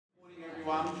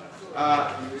Everyone,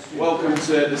 welcome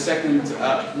to the second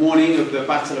morning of the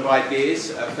Battle of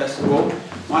Ideas Festival.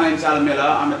 My name is Alan Miller.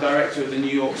 I'm a director of the New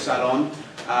York Salon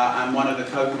and one of the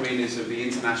co-conveners of the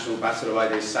International Battle of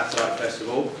Ideas Satellite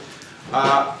Festival.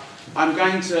 I'm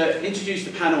going to introduce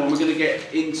the panel and we're going to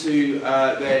get into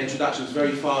their introductions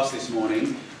very fast this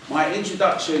morning. My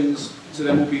introductions to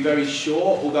them will be very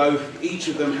short, although each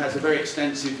of them has a very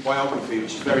extensive biography,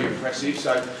 which is very impressive.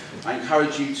 So I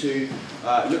encourage you to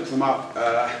look them up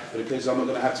because I'm not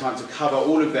going to have time to cover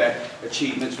all of their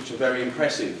achievements, which are very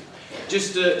impressive.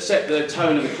 Just to set the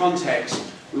tone and the context,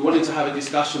 we wanted to have a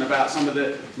discussion about some of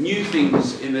the new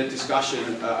things in the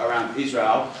discussion around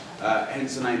Israel,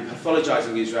 hence the name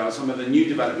Pathologizing Israel, some of the new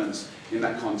developments in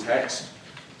that context.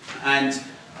 And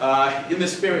in the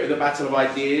spirit of the Battle of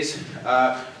Ideas,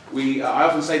 I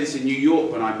often say this in New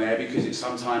York when I'm there because it's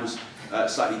sometimes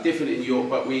slightly different in New York,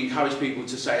 but we encourage people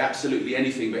to say absolutely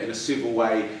anything but in a civil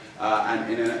way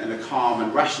and in a calm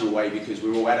and rational way, because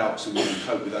we're all adults and we can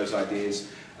cope with those ideas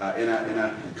in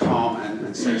a calm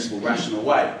and sensible, rational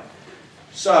way.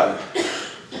 So,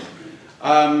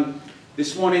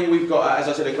 this morning we've got, as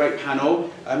I said, a great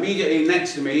panel. Immediately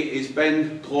next to me is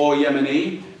Ben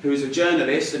Dror-Yemeni, who is a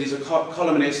journalist and he's a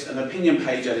columnist and opinion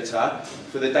page editor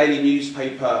for the daily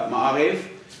newspaper Ma'ariv.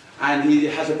 And he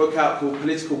has a book out called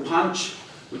Political Punch,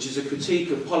 which is a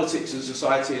critique of politics and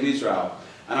society in Israel.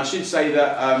 And I should say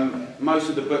that most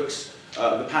of the books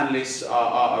of the panelists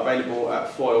are available at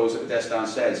foils at the desk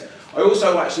downstairs. I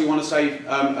also actually want to say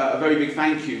a very big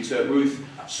thank you to Ruth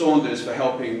Saunders for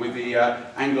helping with the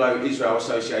Anglo-Israel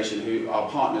Association, who are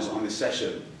partners on this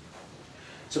session.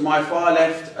 To my far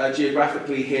left,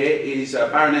 geographically here, is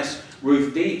Baroness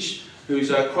Ruth Deitch, who's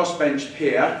a crossbench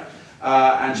peer,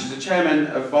 and she's the chairman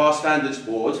of Bar Standards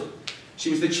Board. She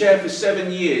was the chair for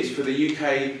 7 years for the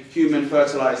UK Human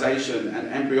Fertilisation and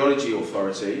Embryology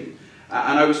Authority,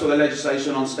 and oversaw the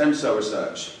legislation on stem cell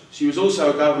research. She was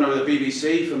also a governor of the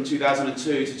BBC from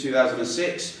 2002 to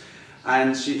 2006,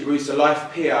 and she was a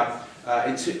life peer.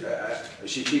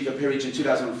 She achieved a peerage in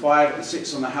 2005 and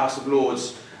sits on the House of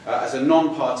Lords as a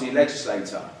non-party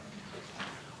legislator.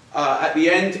 At the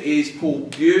end is Paul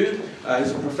Bew,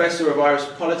 who's a professor of Irish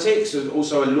politics and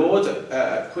also a Lord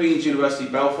at Queen's University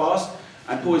Belfast,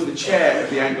 and Paul is the chair of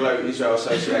the Anglo-Israel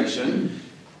Association.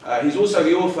 He's also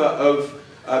the author of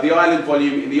the Ireland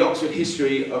volume in the Oxford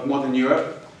History of Modern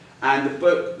Europe and the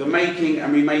book The Making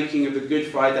and Remaking of the Good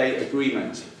Friday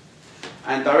Agreement.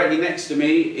 And directly next to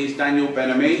me is Daniel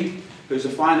Ben-Ami, who's a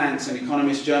finance and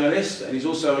economist journalist, and he's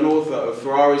also an author of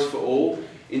Ferraris for All,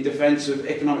 in defence of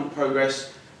economic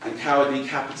progress and cowardly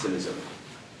capitalism.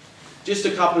 Just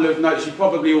a couple of notes. You're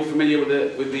probably all familiar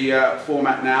with the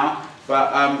format now,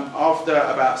 but after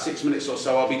about 6 minutes or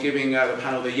so, I'll be giving the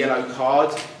panel the yellow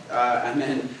card, and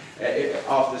then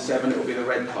after 7, it will be the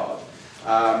red card.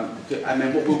 And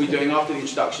then what we'll be doing after the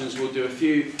introductions, we'll do a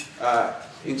few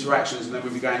interactions, and then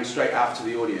we'll be going straight out to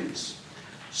the audience.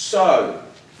 So,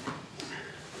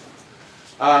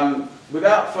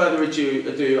 without further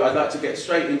ado, I'd like to get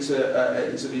straight into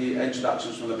the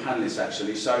introductions from the panelists,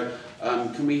 actually. So,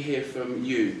 can we hear from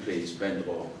you, please, Ben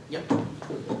Dror? Yep.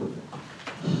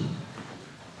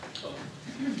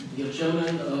 Dear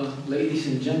Chairman, ladies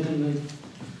and gentlemen,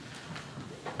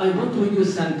 I want to read you a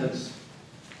sentence.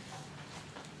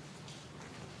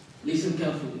 Listen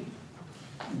carefully.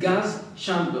 Gas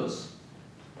chambers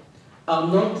are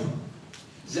not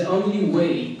the only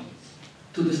way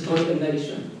to destroy a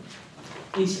nation.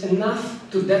 It's enough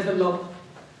to develop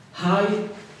high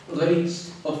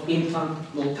rates of infant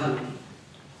mortality.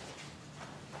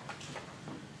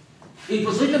 It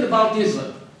was written about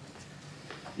Israel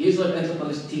and the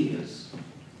Palestinians.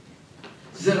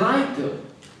 The writer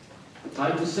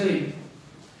tried to say,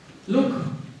 look,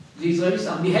 the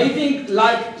Israelis are behaving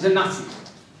like the Nazis.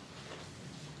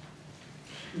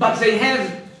 But they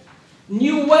have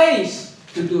new ways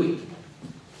to do it.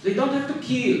 They don't have to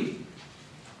kill.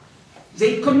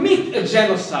 They commit a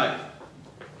genocide,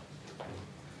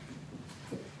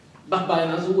 but by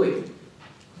another way.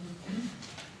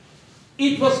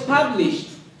 It was published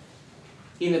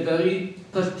in a very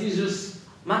prestigious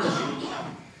magazine,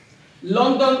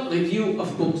 London Review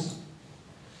of Books.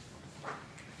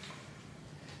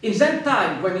 In that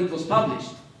time, when it was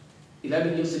published,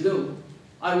 11 years ago,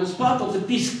 I was part of the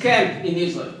peace camp in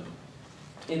Israel.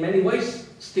 In many ways,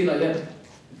 still I am.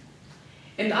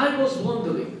 And I was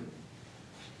wondering,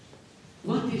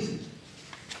 what is it?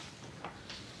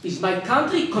 Is my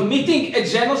country committing a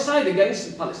genocide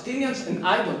against the Palestinians? And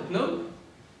I don't know.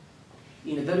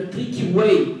 In a very tricky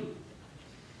way.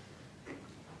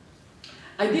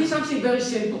 I did something very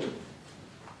simple.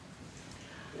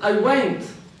 I went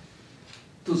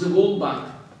to the World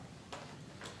Bank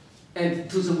and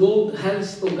to the World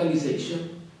Health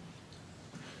Organization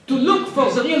to look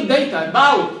for the real data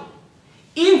about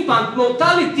infant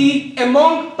mortality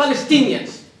among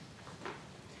Palestinians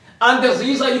under the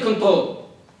Israeli control.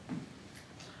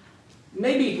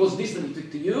 Maybe it was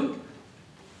distributed to you,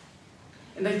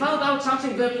 and I found out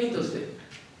something very interesting.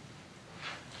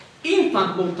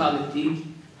 Infant mortality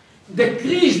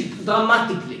decreased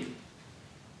dramatically.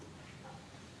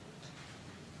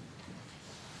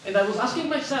 And I was asking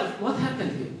myself, what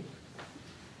happened here?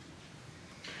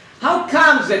 How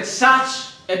come that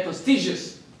such a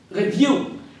prestigious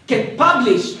review can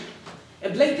publish a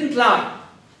blatant lie?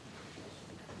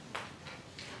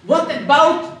 What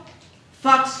about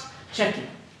facts checking?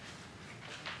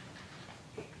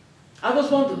 I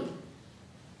was wondering.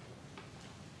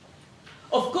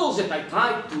 Of course that I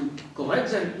tried to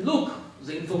correct them. Look,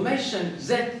 the information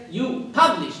that you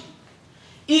published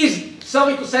is,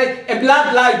 sorry to say, a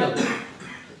blood libel.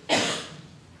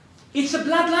 It's a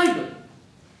blood libel.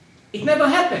 It never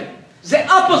happened. The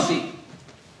opposite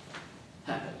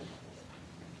happened.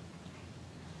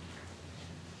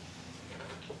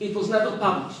 It was never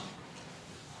published.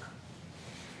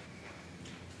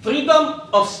 Freedom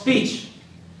of speech,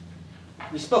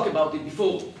 we spoke about it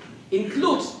before,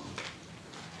 includes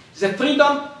the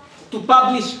freedom to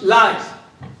publish lies.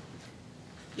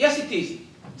 Yes, it is.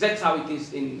 That's how it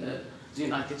is in the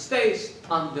United States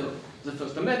under the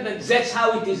First Amendment. That's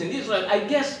how it is in Israel. I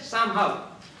guess somehow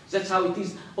that's how it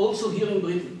is also here in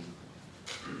Britain.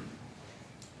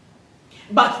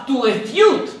 But to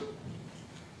refute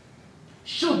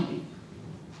should be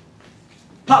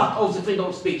part of the freedom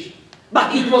of speech.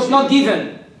 But it was not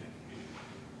given.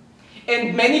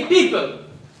 And many people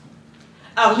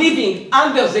are living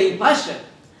under the impression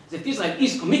that Israel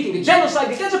is committing a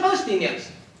genocide against the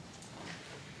Palestinians.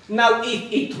 Now,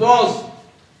 if it was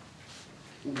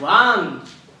one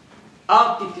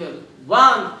article,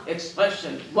 one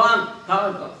expression, one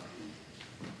paragraph,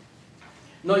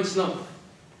 no, it's not.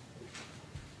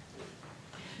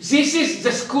 This is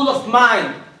the school of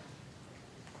mind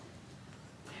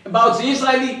about the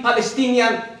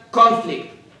Israeli-Palestinian conflict.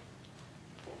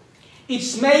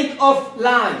 It's made of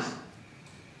lies,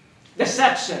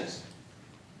 deceptions,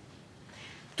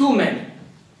 too many.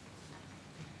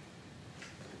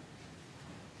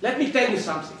 Let me tell you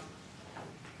something.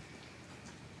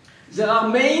 There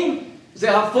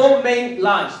are four main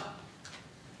lies.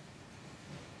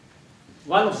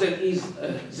 One of them is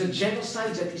the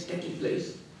genocide that is taking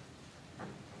place.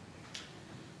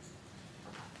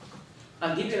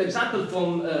 I'll give you an example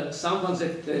from someone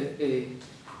that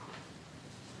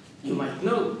you might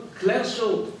know, Claire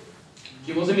Shaw.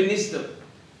 She was a minister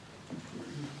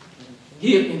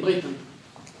here in Britain.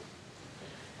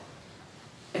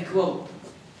 A quote: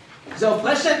 "The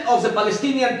oppression of the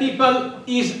Palestinian people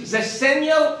is the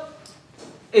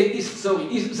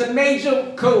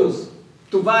major cause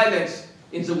to violence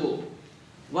in the world."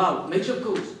 Wow, major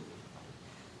cause.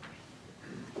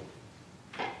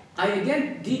 I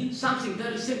again did something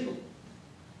very simple.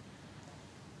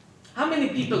 How many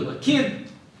people were killed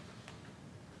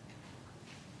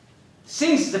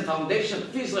since the foundation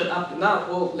of Israel up to now,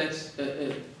 or let's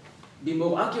be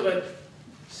more accurate,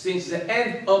 since the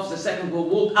end of the Second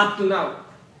World War up to now?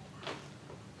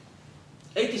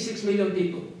 86 million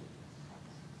people.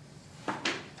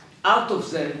 Out of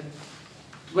them,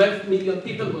 12 million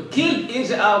people were killed in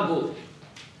the Arab world,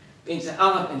 in the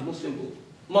Arab and Muslim world.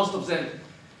 Most of them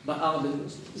by Arab and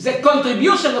Muslim. The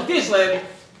contribution of Israel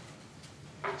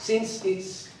since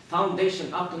its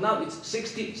foundation up to now, it's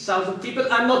 60,000 people.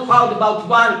 I'm not proud about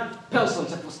one person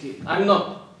that was killed. I'm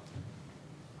not.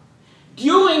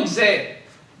 During the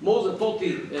more than 40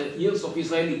 years of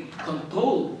Israeli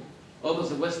control over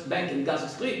the West Bank and Gaza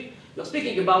Strip, you're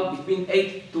speaking about between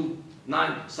 8,000 to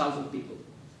 9,000 people.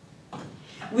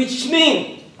 Which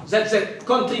means that the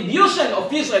contribution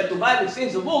of Israel to violence in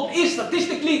the world is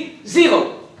statistically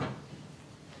zero.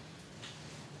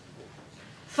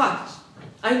 Facts.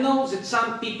 I know that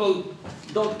some people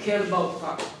don't care about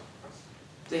facts.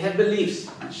 They have beliefs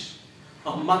which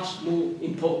are much more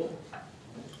important.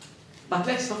 But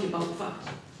let's talk about facts.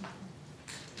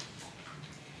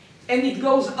 And it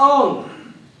goes on.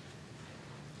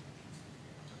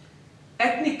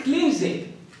 Ethnic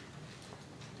cleansing,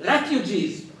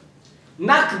 refugees,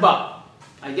 Nakba.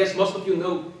 I guess most of you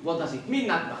know what does it mean,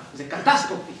 Nakba. It's a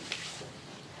catastrophe.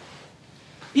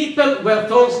 People were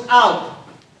forced out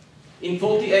in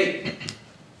 1948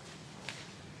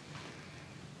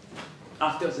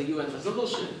 after the UN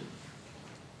resolution,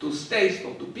 2 states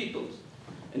for 2 peoples,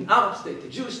 an Arab state, a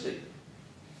Jewish state.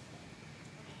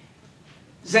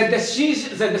 the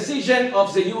decision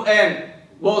of the UN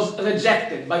was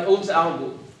rejected by all the Arab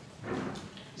world.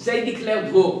 They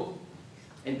declared war.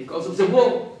 And because of the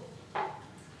war,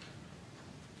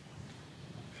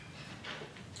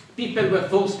 people were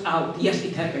forced out. Yes,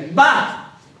 it happened. But,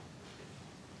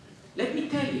 let me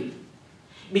tell you,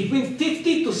 between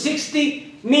 50 to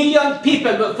 60 million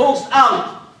people were forced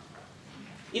out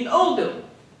in order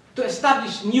to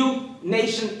establish new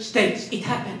nation states. It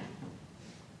happened.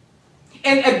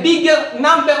 And a bigger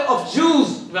number of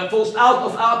Jews were forced out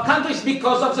of Arab countries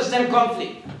because of the same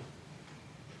conflict.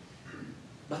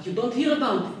 But you don't hear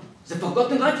about it. The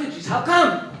forgotten refugees. How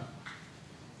come?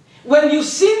 When you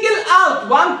single out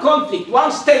one conflict,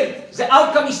 one state, the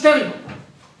outcome is terrible.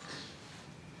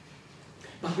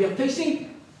 But we are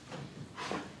facing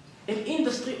an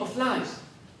industry of lies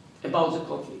about the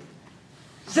conflict.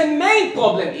 The main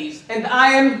problem is, and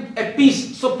I am a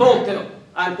peace supporter,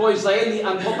 I'm pro-Israeli,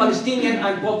 I'm pro-Palestinian,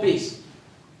 I'm pro-peace.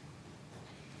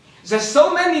 There's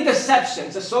so many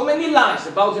deceptions, there's so many lies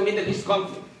about the Middle East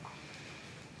conflict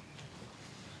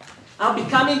are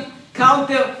becoming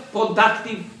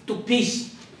counterproductive to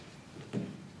peace.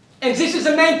 And this is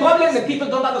the main problem, and people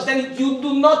don't understand it. You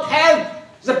do not help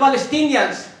the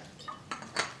Palestinians.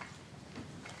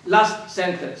 Last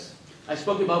sentence. I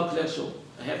spoke about Claire Shaw.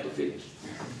 I have to finish.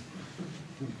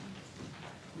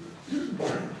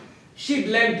 She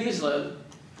blamed Israel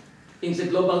in the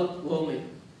global warming.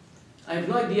 I have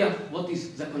no idea what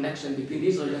is the connection between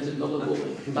Israel and the global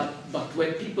warming, but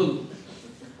when people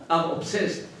are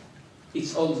obsessed,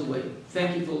 it's all the way.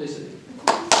 Thank you for listening.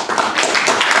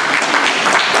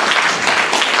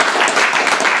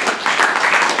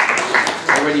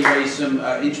 Already raised some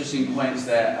interesting points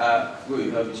there.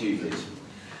 Ruth, over to you, please.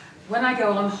 When I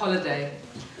go on holiday,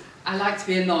 I like to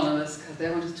be anonymous because I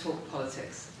don't want to talk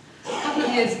politics. A couple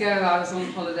of years ago, I was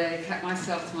on holiday, kept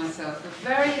myself to myself. The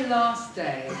very last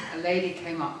day, a lady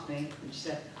came up to me and she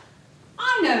said,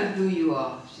 "I know who you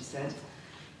are," she said.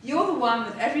 "You're the one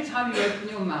that every time you open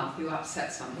your mouth, you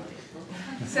upset somebody."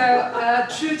 So,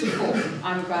 true to form,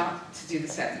 I'm about to do the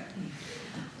same.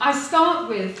 I start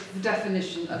with the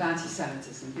definition of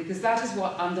anti-Semitism, because that is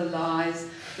what underlies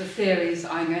the theories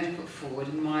I'm going to put forward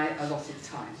in my allotted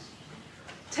time.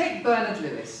 Take Bernard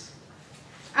Lewis.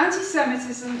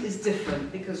 Anti-Semitism is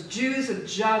different because Jews are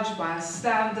judged by a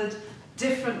standard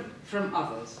different from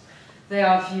others. They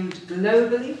are viewed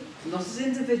globally, not as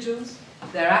individuals.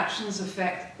 Their actions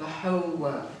affect the whole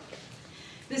world.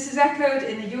 This is echoed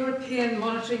in the European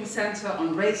Monitoring Centre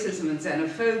on Racism and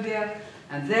Xenophobia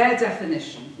and their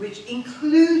definition, which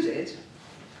included,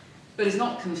 but is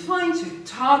not confined to,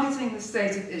 targeting the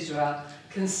State of Israel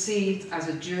conceived as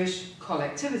a Jewish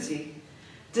collectivity,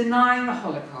 denying the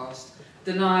Holocaust,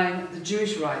 denying the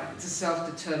Jewish right to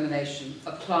self-determination,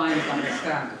 applying double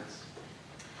standards.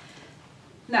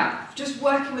 Now, just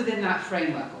working within that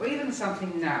framework, or even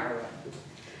something narrower,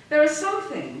 there are some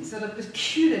things that are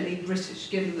peculiarly British,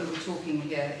 given that we're talking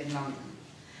here in London.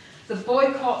 The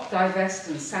boycott, divest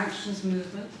and sanctions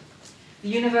movement, the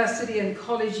university and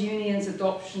college unions'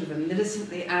 adoption of a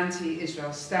militantly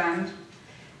anti-Israel stand.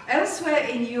 Elsewhere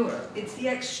in Europe, it's the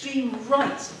extreme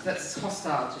right that's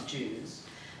hostile to Jews.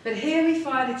 But here we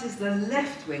find it is the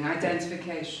left-wing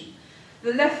identification.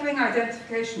 The left-wing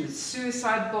identification with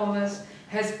suicide bombers,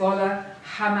 Hezbollah,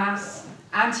 Hamas,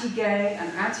 anti-gay and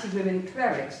anti-women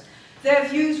clerics. Their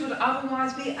views would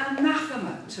otherwise be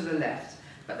anathema to the left,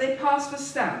 but they pass for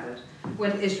standard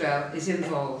when Israel is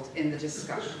involved in the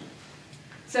discussion.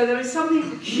 So there is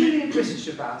something peculiarly British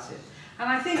about it. And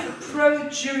I think the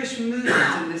pro-Jewish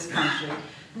movement in this country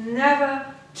never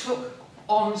took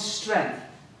on strength,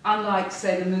 unlike,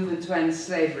 say, the movement to end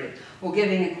slavery or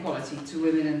giving equality to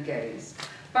women and gays.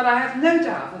 But I have no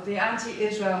doubt that the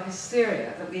anti-Israel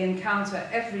hysteria that we encounter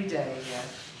every day here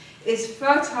is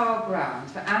fertile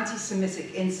ground for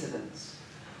anti-Semitic incidents,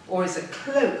 or is a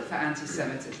cloak for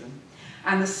anti-Semitism,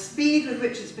 and the speed with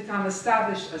which it's become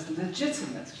established as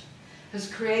legitimate has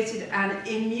created an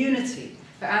immunity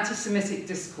for anti-Semitic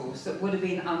discourse that would have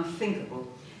been unthinkable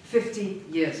 50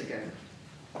 years ago.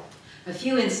 A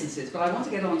few instances, but I want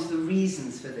to get on to the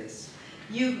reasons for this.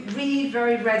 You read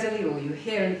very readily, or you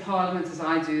hear in Parliament, as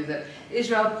I do, that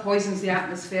Israel poisons the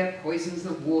atmosphere, poisons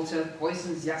the water,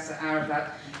 poisons Yasser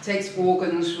Arafat, takes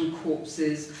organs from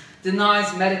corpses,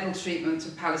 denies medical treatment to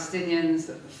Palestinians,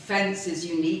 that the fence is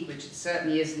unique, which it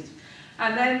certainly isn't.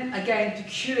 And then, again,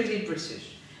 peculiarly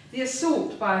British, the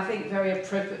assault by, I think, very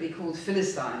appropriately called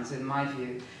Philistines, in my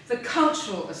view, the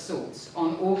cultural assaults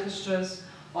on orchestras,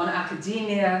 on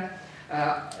academia,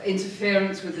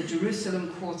 interference with the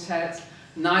Jerusalem Quartet,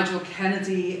 Nigel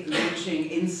Kennedy launching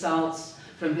insults,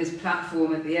 from his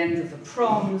platform at the end of the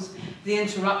Proms, the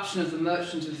interruption of the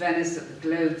Merchant of Venice at the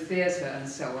Globe Theatre, and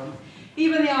so on.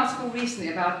 Even the article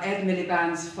recently about Ed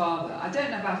Miliband's father. I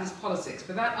don't know about his politics,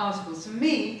 but that article to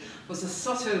me was a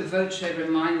sotto voce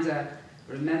reminder,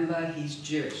 remember, he's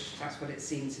Jewish. That's what it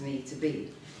seemed to me to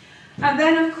be. And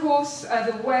then, of course,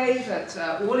 the way that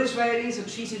all Israelis are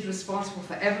treated responsible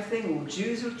for everything, all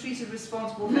Jews are treated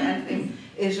responsible for anything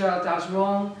Israel does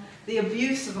wrong, the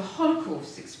abuse of the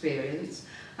Holocaust experience.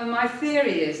 And my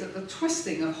theory is that the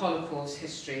twisting of Holocaust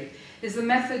history is the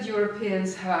method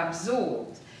Europeans have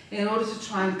absorbed in order to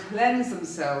try and cleanse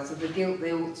themselves of the guilt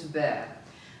they ought to bear.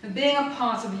 And being a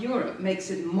part of Europe makes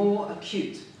it more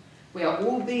acute. We are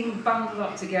all being bundled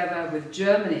up together with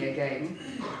Germany again.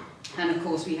 And of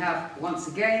course we have, once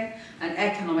again, an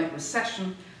economic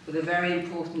recession with a very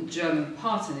important German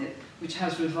part in it, which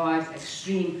has revived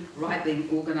extreme right-wing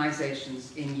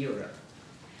organisations in Europe.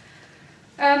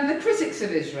 The critics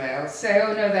of Israel say,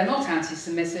 oh no, they're not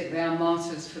anti-Semitic, they are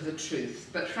martyrs for the truth.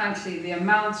 But frankly, the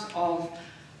amount of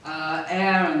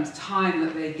air and time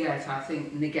that they get, I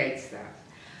think, negates that.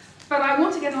 But I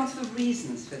want to get on to the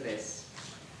reasons for this.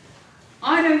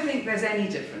 I don't think there's any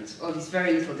difference, or there's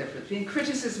very little difference, between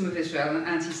criticism of Israel and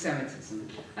anti-Semitism.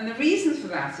 And the reason for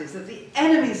that is that the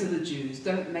enemies of the Jews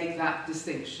don't make that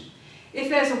distinction. If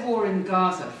there's a war in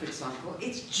Gaza, for example,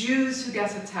 it's Jews who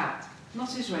get attacked, not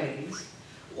Israelis.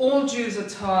 All Jews are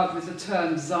tarred with the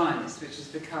term Zionist, which has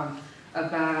become a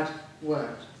bad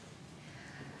word.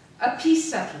 A peace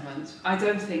settlement, I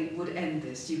don't think, would end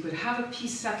this. You could have a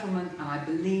peace settlement, and I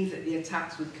believe that the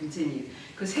attacks would continue.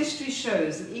 Because history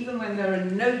shows that even when there are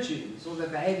no Jews, or they're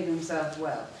behaving themselves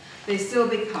well, they still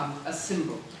become a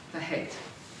symbol for hate.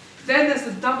 Then there's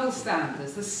the double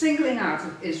standards, the singling out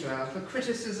of Israel for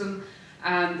criticism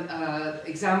and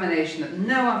examination that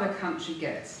no other country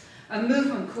gets. A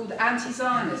movement called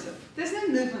anti-Zionism. There's no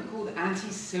movement called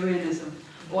anti-Syrianism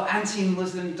or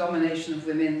anti-Muslim domination of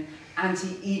women,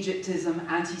 anti-Egyptism,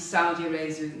 anti-Saudi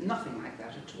Arabia, nothing like that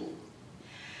at all.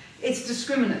 It's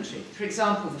discriminatory. For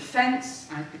example, the fence,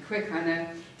 I'd be quick, I know.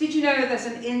 Did you know there's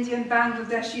an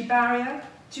Indian-Bangladeshi barrier?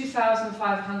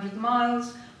 2,500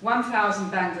 miles,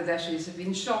 1,000 Bangladeshis have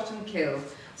been shot and killed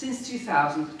since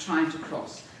 2000 trying to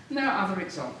cross. And there are other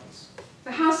examples.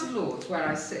 The House of Lords, where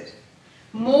I sit,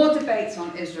 more debates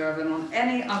on Israel than on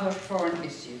any other foreign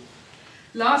issue.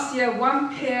 Last year,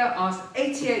 one peer asked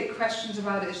 88 questions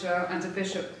about Israel and a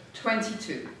bishop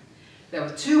 22. There were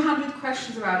 200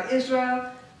 questions about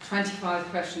Israel, 25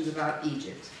 questions about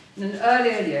Egypt. And in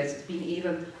earlier years, it's been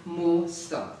even more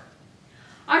stark.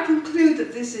 I conclude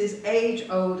that this is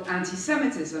age-old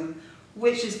anti-Semitism,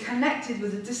 which is connected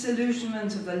with the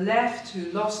disillusionment of the left who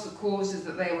lost the causes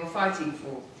that they were fighting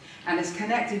for, and is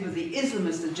connected with the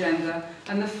Islamist agenda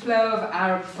and the flow of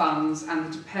Arab funds and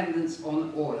the dependence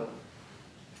on oil.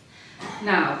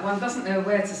 Now, one doesn't know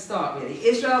where to start, really.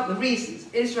 Israel, the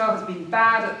reasons. Israel has been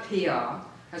bad at PR,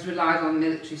 has relied on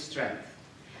military strength.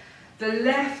 The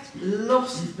left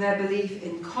lost their belief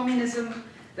in communism.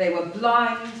 They were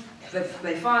blind.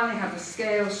 They finally had the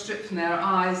scales stripped from their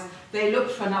eyes. They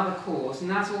looked for another cause, and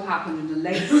that all happened in the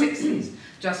late 60s,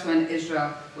 just when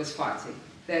Israel was fighting.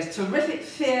 There's terrific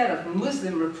fear of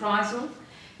Muslim reprisal.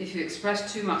 If you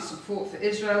express too much support for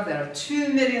Israel, there are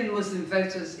 2 million Muslim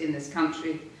voters in this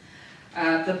country.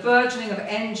 The burgeoning of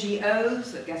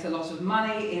NGOs that get a lot of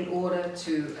money in order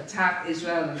to attack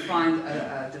Israel and find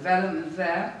a development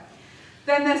there.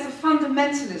 Then there's the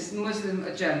fundamentalist Muslim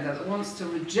agenda that wants to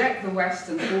reject the West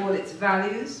and all its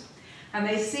values, and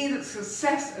they see the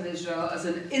success of Israel as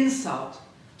an insult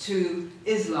to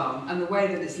Islam and the way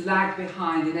that it's lagged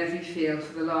behind in every field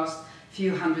for the last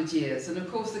few hundred years. And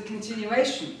of course the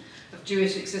continuation of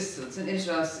Jewish existence and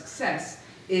Israel's success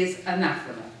is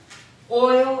anathema.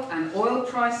 Oil and oil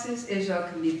prices, Israel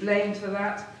can be blamed for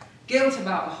that. Guilt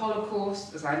about the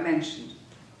Holocaust, as I mentioned.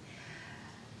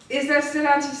 Is there still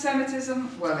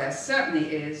anti-Semitism? Well, there certainly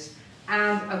is.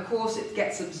 And of course it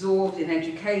gets absorbed in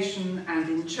education and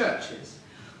in churches.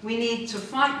 We need to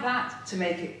fight that, to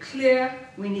make it clear.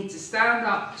 We need to stand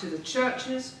up to the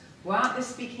churches who aren't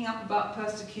speaking up about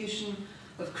persecution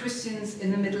of Christians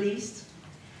in the Middle East.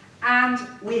 And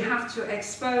we have to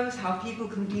expose how people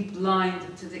can be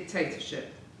blind to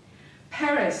dictatorship.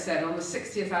 Peres said on the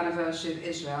 60th anniversary of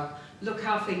Israel, look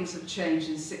how things have changed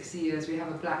in 60 years, we have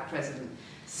a black president.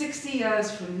 60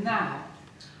 years from now,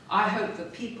 I hope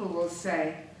that people will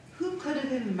say, who could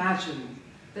have imagined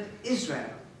that Israel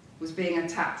was being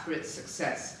attacked for its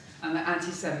success and that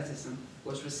anti-Semitism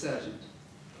was resurgent?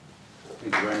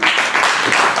 Thank you very much.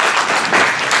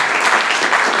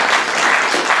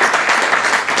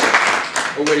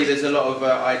 already there's a lot of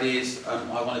ideas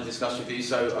I want to discuss with you,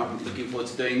 so I'm looking forward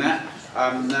to doing that.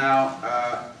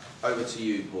 Now, over to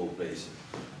you, Paul, please.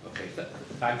 Okay,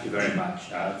 thank you very much.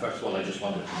 First of all, I just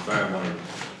want to confirm one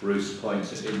of Ruth's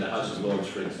points. In the House of Lords,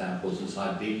 for example, since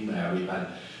I've been there, we've had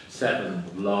 7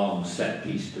 long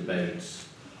set-piece debates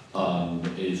on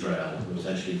Israel,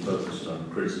 essentially focused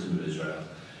on criticism of Israel.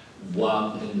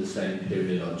 1 in the same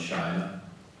period on China,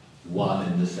 1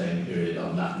 in the same period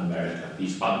on Latin America,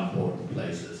 these unimportant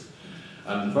places.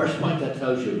 The first point that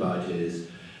tells you about is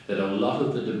that a lot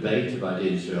of the debate about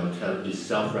Israel is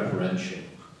self-referential.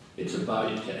 It's about,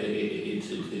 one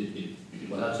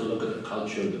has to look at the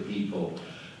culture of the people,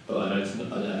 and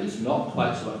it's not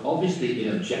quite so much, obviously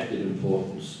in objective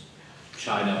importance,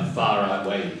 China far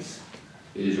outweighs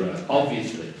Israel,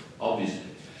 obviously,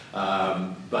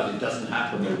 but it doesn't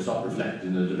happen, or it's not reflected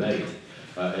in the debate,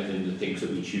 in the things that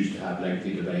we choose to have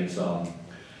lengthy debates on.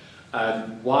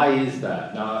 Why is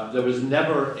that? Now, there was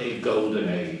never a golden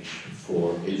age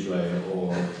for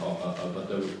Israel,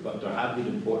 but there have been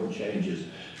important changes.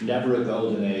 Never a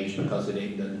golden age, because in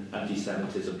England,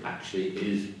 anti-Semitism actually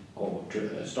is, or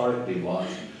historically was,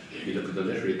 if you look at the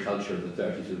literary culture of the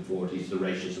 30s and 40s, the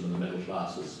racism of the middle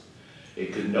classes.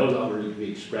 It can no longer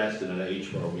be expressed in an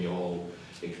age where we all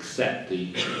accept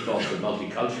the thoughts of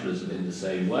multiculturalism in the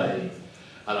same way.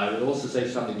 And I would also say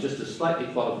something just to slightly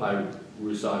qualify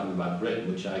Ruth's argument about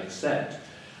Britain, which I accept.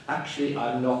 Actually,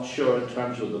 I'm not sure in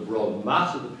terms of the broad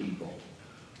mass of the people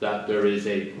that there is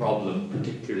a problem,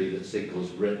 particularly that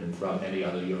signals Britain from any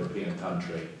other European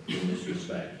country in this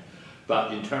respect.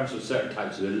 But in terms of certain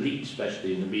types of elite,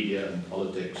 especially in the media and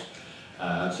politics,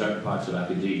 certain parts of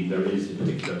academia, there is a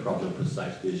particular problem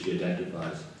precisely as she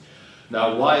identifies.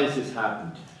 Now, why has this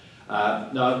happened?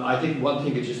 Now, I think one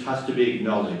thing that just has to be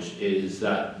acknowledged is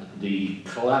that the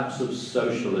collapse of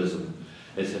socialism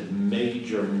is a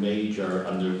major,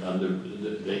 under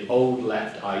the old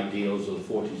left ideals of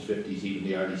the 40s, 50s, even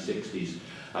the early 60s,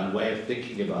 and way of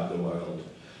thinking about the world,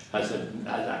 has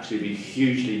actually been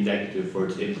hugely negative for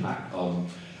its impact on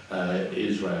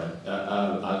Israel,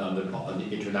 on the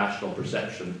international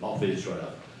perception of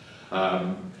Israel.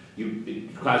 It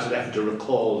requires an effort to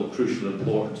recall the crucial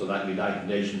importance of that United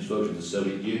Nations vote of the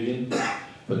Soviet Union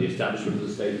for the establishment of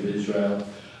the State of Israel.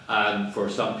 And for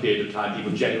some period of time,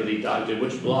 people generally doubted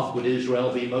which bloc would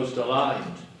Israel be most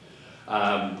aligned.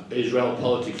 Israel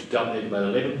politics dominated by the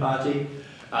Labour Party,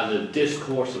 and the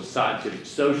discourse of scientific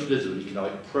socialism,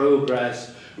 economic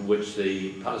progress, which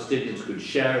the Palestinians could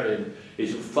share in,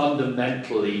 is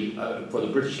fundamentally, for the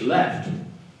British left,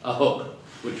 a hook,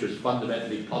 which was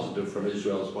fundamentally positive from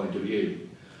Israel's point of view.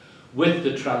 With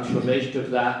the transformation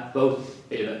of that,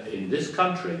 both in this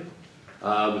country,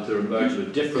 with the emergence of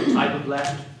a different type of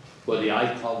left, where the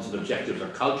icons and objectives are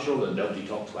cultural and nobody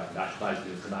talks about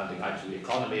nationalising and commanding acts of the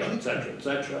economy, etc.,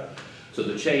 etc. So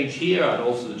the change here, and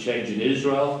also the change in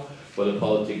Israel, where the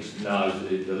politics now,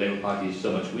 the Labour Party is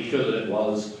so much weaker than it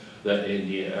was that in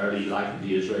the early life of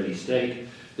the Israeli state,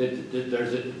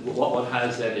 what one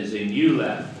has then is a new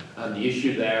left, and the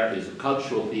issue there is a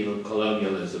cultural theme of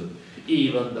colonialism,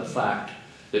 even the fact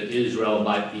that Israel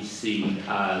might be seen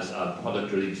as a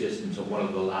product of the existence of one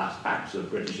of the last acts of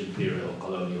British imperial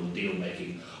colonial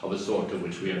deal-making of a sort of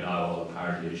which we are now all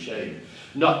apparently ashamed.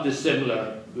 Not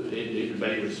dissimilar in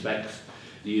many respects,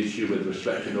 the issue with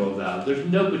respect to Northern Ireland. There's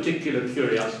no particular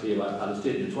curiosity about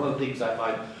Palestinians. One of the things I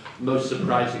find most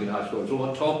surprising in House of Lords, when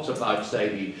one talks about, say,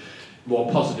 the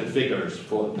more positive figures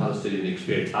for the Palestinian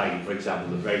experience, i.e., for example,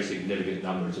 the very significant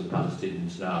numbers of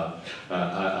Palestinians now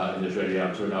in Israeli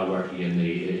arms who are now working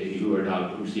who are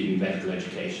now receiving medical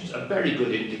educations, a very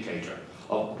good indicator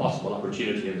of possible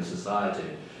opportunity in the society.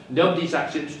 Nobody's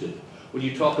actually interested. When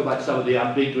you talk about some of the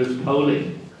ambiguous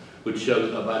polling, which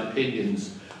shows about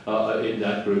opinions in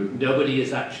that group, nobody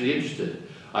is actually interested.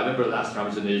 I remember last time I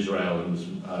was in Israel and was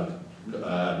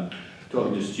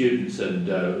talking to students, and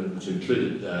which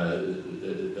included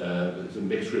a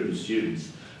mixed group of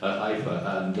students at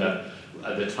Haifa, and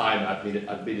at the time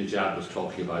Ahmadinejad was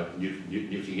talking about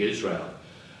nuking Israel.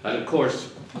 And of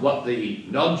course, what the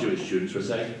non-Jewish students were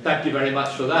saying, thank you very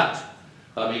much for that.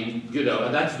 I mean, you know,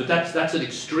 and that's an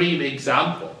extreme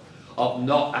example of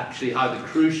not actually how the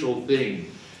crucial thing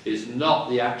is not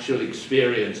the actual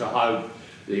experience or how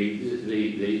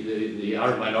the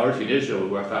Arab minority in Israel will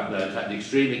work out now. The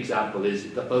extreme example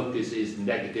is the focus is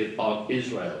negative on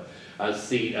Israel, as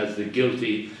seen as the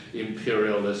guilty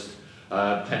imperialist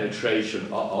penetration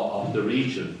of the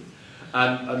region.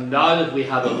 And now that we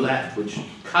have a left which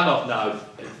cannot now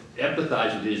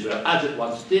empathise with Israel as it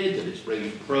once did, that it's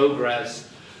bringing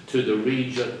progress to the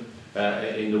region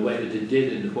in the way that it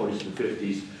did in the 40s and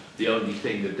 50s, the only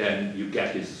thing that then you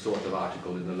get is the sort of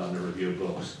article in the London Review of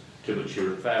Books to which you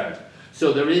referred.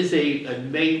 So there is a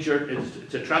major,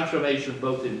 it's a transformation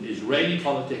both in Israeli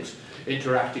politics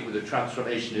interacting with a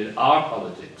transformation in our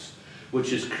politics,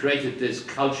 which has created this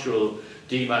cultural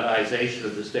demonization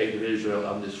of the State of Israel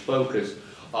and this focus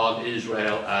on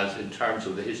Israel as in terms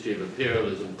of the history of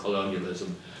imperialism,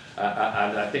 colonialism,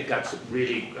 and I think that's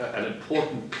really an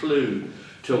important clue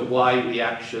to why we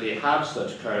actually have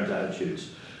such current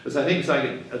attitudes. Because I think it's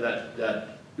like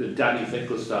that Danny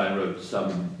Finkelstein wrote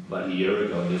about a year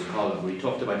ago in his column where he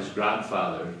talked about his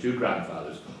grandfather, two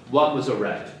grandfathers. One was a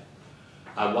red,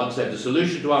 and one said the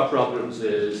solution to our problems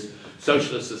is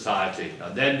socialist society,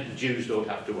 and then the Jews don't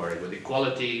have to worry. With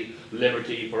equality,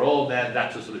 liberty for all men,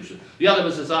 that's the solution. The other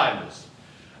was a Zionist,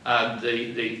 and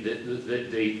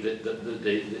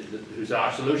whose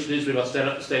our solution is we must set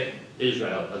up the state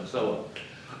Israel, and so on.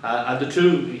 And the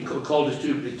two, he called his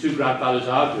two grandfathers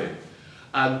arguing,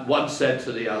 and one said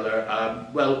to the other,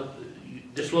 well,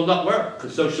 this will not work,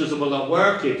 because socialism will not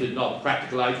work, it is not a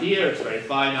practical idea, it's a very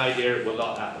fine idea, it will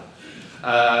not happen.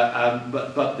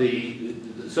 But the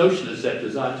socialists said to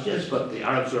Zionists, yes, but the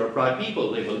Arabs are a proud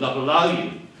people, they will not allow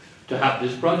you to have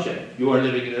this project. You are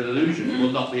living in an illusion, you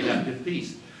will not be left in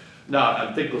peace. Now,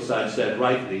 and Finkelstein said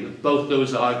rightly that both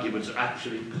those arguments are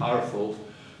actually powerful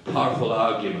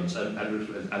arguments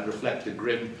and reflect the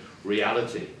grim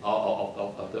reality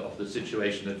of the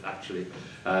situation that actually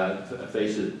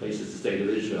faces the State of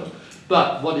Israel.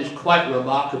 But what is quite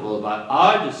remarkable about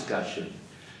our discussion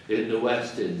in the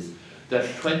West is that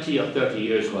 20 or 30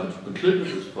 years ago, to conclude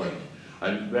at this point,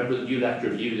 and remember the New Left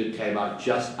Review that came out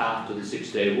just after the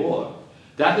Six-Day War,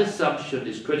 that assumption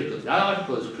is critical. That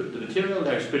article is the material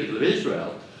there is critical of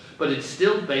Israel, but it's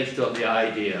still based on the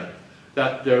idea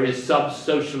that there is some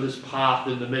socialist path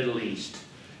in the Middle East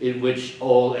in which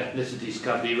all ethnicities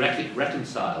can be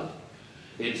reconciled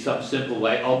in some simple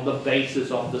way on the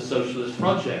basis of the socialist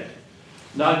project.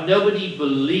 Now, nobody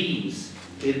believes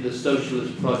in the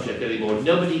socialist project anymore.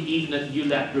 Nobody, even at New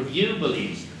Left Review,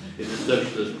 believes in the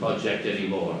socialist project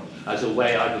anymore as a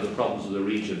way out of the problems of the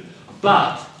region.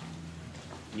 But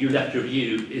New Left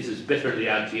Review is as bitterly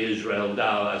anti-Israel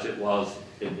now as it was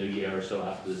in the year or so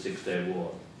after the Six-Day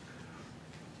War.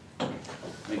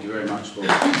 Thank you very much, Paul.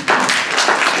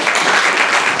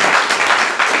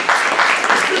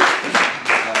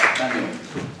 Daniel.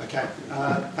 Okay,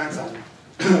 thanks, Alan.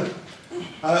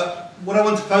 What I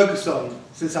want to focus on,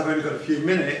 since I've only got a few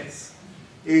minutes,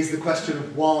 is the question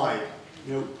of why.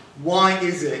 You know, why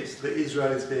is it that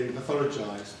Israel is being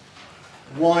pathologized?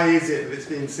 Why is it that it's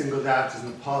being singled out as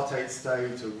an apartheid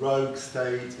state, a rogue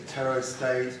state, a terror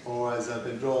state, or as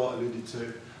Ben-Dror alluded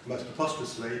to most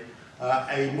preposterously,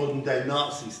 a modern-day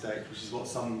Nazi state, which is what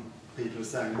some people are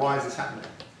saying. Why is this happening?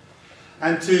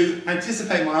 And to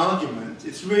anticipate my argument,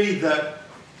 it's really that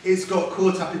it's got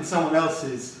caught up in someone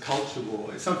else's culture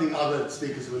war. It's something other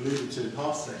speakers have alluded to in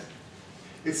passing.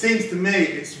 It seems to me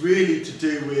it's really to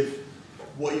do with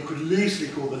what you could loosely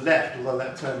call the left, although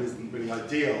that term isn't really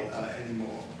ideal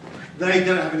anymore. They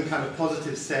don't have any kind of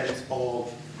positive sense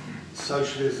of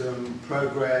socialism,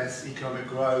 progress, economic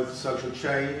growth, social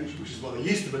change, which is what they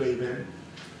used to believe in.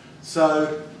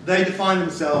 So they define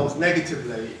themselves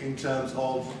negatively in terms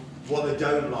of what they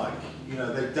don't like. You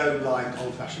know, they don't like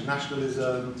old-fashioned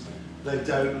nationalism, they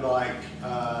don't like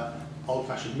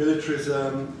old-fashioned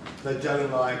militarism, they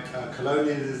don't like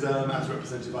colonialism as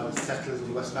represented by the settlers of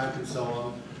the West Bank and so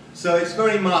on. So it's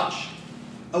very much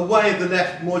a way of the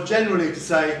left more generally to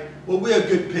say, well, we are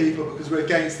good people because we're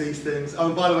against these things. Oh,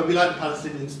 and by the way, we like the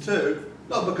Palestinians too,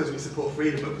 not because we support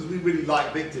freedom, but because we really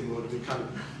like victimhood. We kind of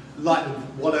like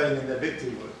them wallowing in their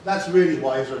victimhood. That's really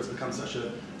why Israel has become such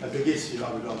a big issue,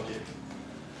 I would argue.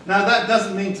 Now, that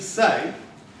doesn't mean to say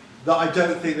that I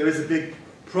don't think there is a big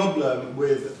problem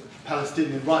with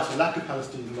Palestinian rights, or lack of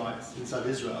Palestinian rights inside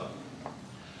Israel.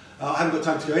 I haven't got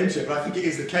time to go into it, but I think it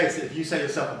is the case that if you set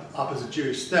yourself up as a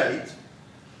Jewish state,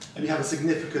 and you have a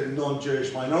significant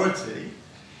non-Jewish minority,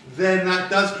 then that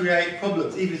does create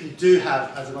problems, even if you do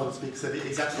have, as another speaker said, it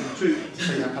is absolutely true to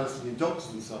say you have Palestinian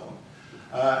doctors and so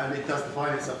on, and it does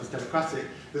define itself as democratic.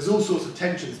 There's all sorts of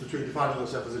tensions between defining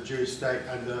yourself as a Jewish state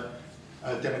and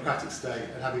a democratic state,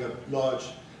 and having a large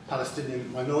Palestinian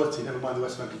minority, never mind the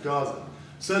West Bank and Gaza.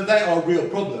 So they are real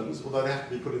problems, although they have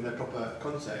to be put in their proper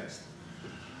context.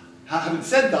 Having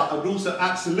said that, I would also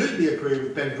absolutely agree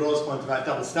with Ben-Dror's point about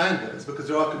double standards, because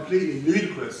there are completely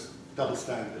ludicrous double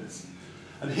standards.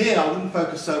 And here I wouldn't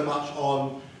focus so much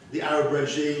on the Arab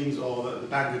regimes or the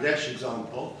Bangladesh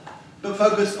example, but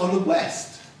focus on the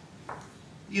West.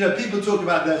 You know, people talk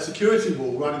about the security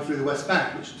wall running through the West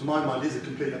Bank, which to my mind is a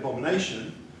complete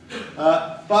abomination.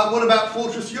 But But what about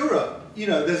Fortress Europe? You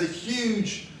know, there's a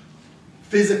huge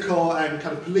physical and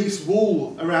kind of police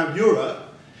wall around Europe.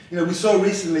 You know, we saw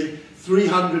recently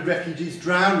 300 refugees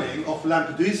drowning off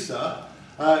Lampedusa,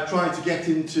 trying to get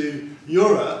into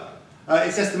Europe.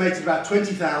 It's estimated about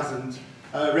 20,000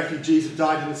 refugees have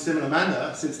died in a similar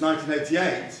manner since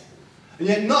 1988. And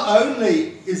yet not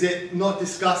only is it not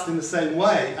discussed in the same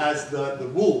way as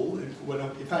the wall, when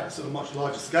in fact it's on a much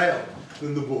larger scale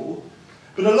than the wall,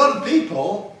 but a lot of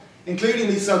people, including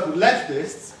these so-called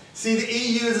leftists, see the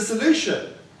EU as a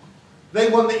solution. They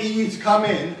want the EU to come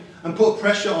in and put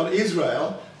pressure on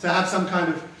Israel to have some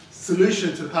kind of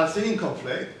solution to the Palestinian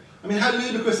conflict. I mean, how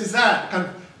ludicrous is that? Kind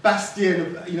of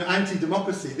bastion of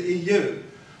anti-democracy, the EU,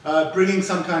 bringing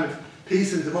some kind of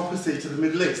peace and democracy to the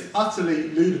Middle East. Utterly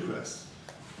ludicrous.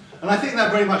 And I think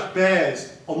that very much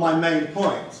bears on my main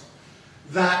point,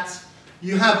 that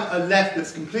you have a left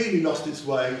that's completely lost its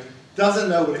way, doesn't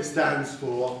know what it stands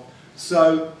for,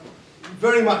 so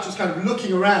very much just kind of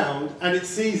looking around, and it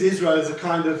sees Israel as a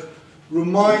kind of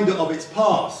reminder of its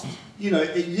past. You know,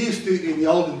 it used to, in the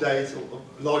olden days, or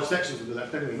large sections of the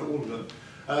left anyway, not all of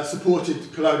them,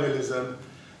 supported colonialism.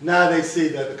 Now they see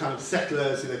the kind of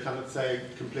settlers, who they kind of say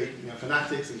complete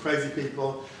fanatics and crazy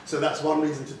people, so that's one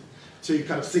reason to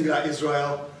kind of single out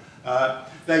Israel.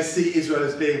 They see Israel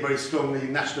as being very strongly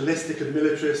nationalistic and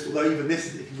militarist, although even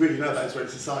this, if you really know about Israeli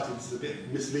society, this is a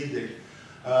bit misleading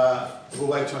of a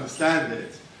way to understand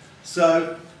it.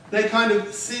 So they kind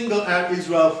of single out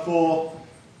Israel for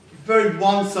very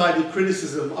one-sided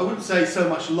criticism. I wouldn't say so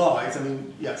much lies, I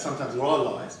mean, yeah, sometimes there are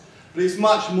lies, but it's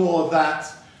much more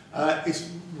that it's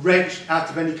wrenched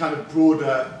out of any kind of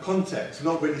broader context,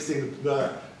 not really seeing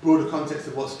the broader context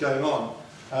of what's going on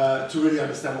to really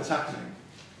understand what's happening.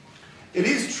 It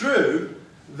is true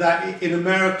that in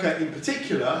America in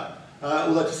particular,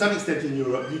 although to some extent in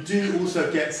Europe, you do also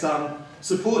get some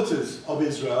supporters of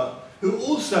Israel who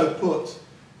also put,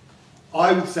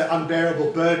 I would say,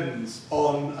 unbearable burdens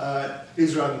on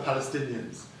Israel and the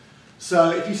Palestinians.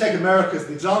 So if you take America as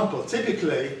an example,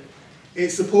 typically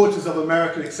it's supporters of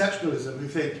American exceptionalism who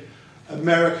think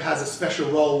America has a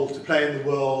special role to play in the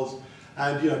world,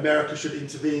 and America should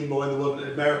intervene more in the world,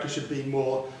 and America should be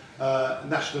more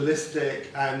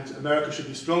nationalistic, and America should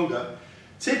be stronger.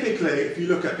 Typically, if you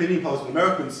look at opinion polls in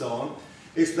America and so on,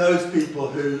 it's those people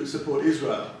who support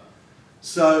Israel.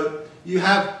 So you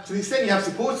have, to the extent you have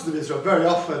supporters of Israel, very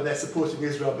often they're supporting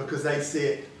Israel because they see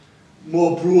it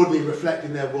more broadly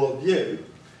reflecting their worldview.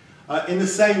 In the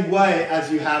same way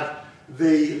as you have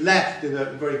the left, in a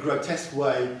very grotesque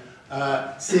way,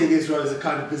 seeing Israel as a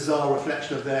kind of bizarre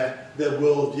reflection of their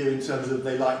worldview in terms of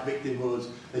they like victimhood,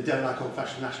 they don't like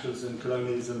old-fashioned nationalism,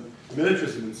 colonialism,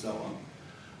 militarism and so on.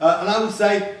 And I would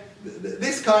say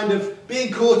this kind of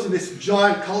being caught in this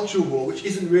giant cultural war, which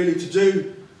isn't really to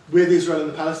do with Israel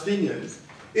and the Palestinians,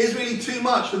 is really too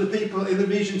much for the people in the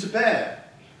region to bear.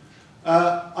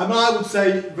 I mean, I would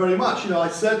say very much, I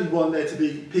certainly want there to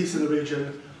be peace in the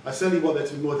region, I certainly want there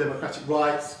to be more democratic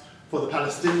rights for the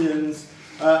Palestinians,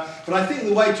 but I think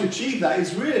the way to achieve that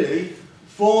is really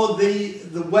for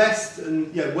the West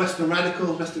and Western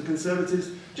radicals, Western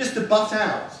conservatives, just to butt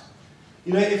out.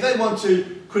 If they want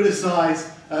to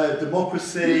criticise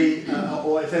democracy,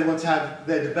 or if they want to have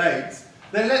their debates,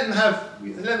 then let them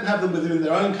have them within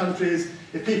their own countries.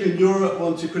 If people in Europe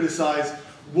want to criticise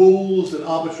walls and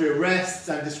arbitrary arrests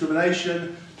and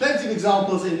discrimination, plenty of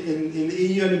examples in the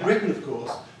EU and in Britain, of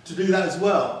course, to do that as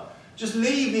well. Just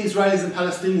leave the Israelis and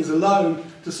Palestinians alone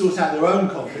to sort out their own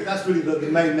conflict. That's really the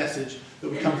main message that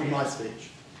would come from my speech.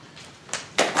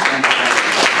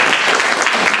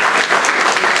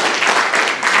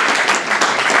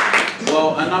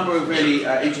 Well, a number of really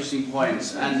interesting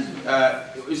points, and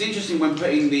it was interesting when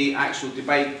putting the actual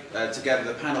debate together,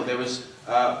 the panel, there was,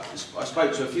 I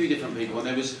spoke to a few different people, and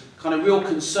there was kind of real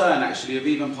concern actually of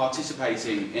even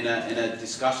participating in a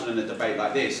discussion and a debate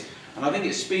like this. And I think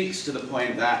it speaks to the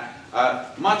point that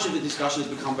much of the discussion has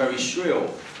become very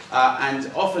shrill and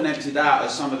often emptied out,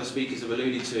 as some of the speakers have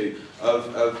alluded to,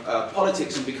 of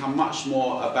politics, and become much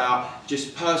more about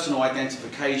just personal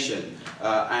identification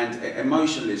and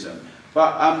emotionalism.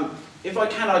 But if I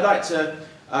can, I'd like to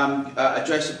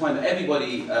address a point that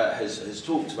everybody has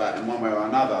talked about in one way or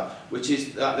another, which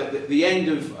is the end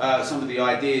of some of the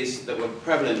ideas that were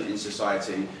prevalent in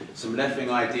society, some left-wing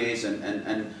ideas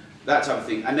and that type of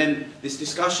thing. And then this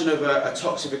discussion of a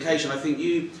toxification. I think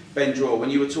you, Ben Draw, when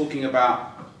you were talking about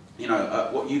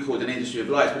what you called an industry of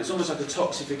lies, but it's almost like a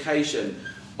toxification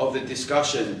of the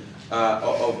discussion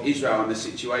of Israel and the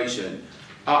situation.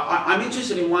 I'm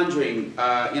interested in wondering,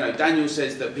 Daniel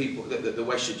says that the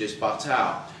West should just butt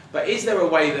out. But is there a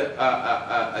way that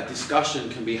a discussion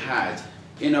can be had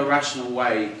in a rational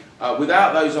way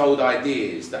without those old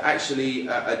ideas that actually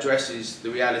addresses the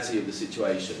reality of the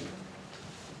situation?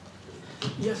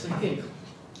 Yes, I think.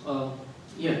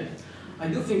 Yeah, I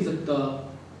do think that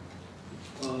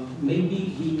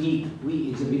maybe we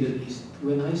in the Middle East,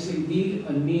 when I say we,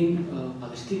 I mean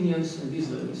Palestinians and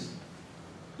Israelis.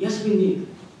 Yes, we need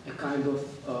a kind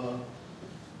of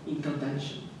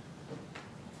intervention.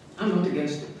 I'm not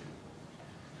against it.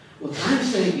 What I'm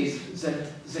saying is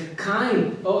that the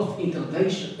kind of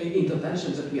intervention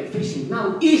that we are facing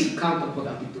now is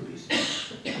counterproductive to peace.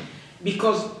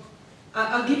 Because,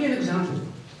 I'll give you an example.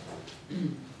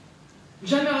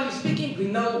 Generally speaking, we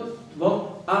know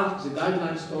what are the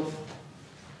guidelines of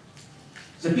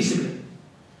the peace agreement.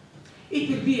 It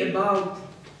will be about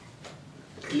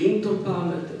Clinton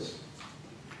parameters,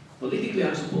 politically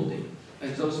unsupported.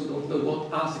 And those who don't know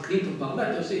what are the Clinton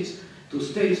parameters is to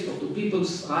states or to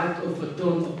people's right of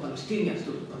return of Palestinians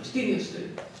to the Palestinian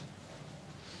state.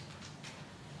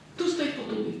 2 states for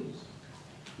 2 peoples.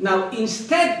 Now,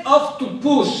 instead of to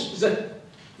push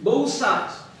both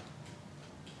sides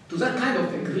to that kind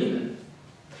of agreement,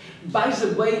 by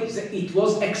the way, it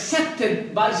was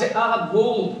accepted by the Arab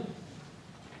world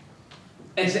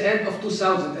at the end of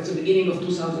 2000, at the beginning of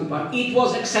 2001. It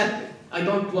was accepted. I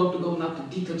don't want to go now to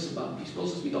details about this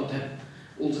process, we don't have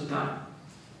all the time.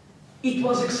 It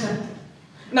was accepted.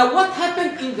 Now, what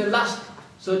happened in the last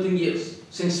 13 years,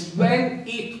 since when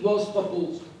it was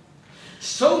proposed?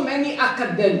 So many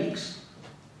academics,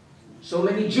 so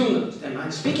many journalists, and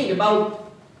I'm speaking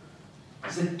about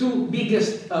the 2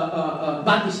 biggest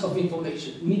bodies of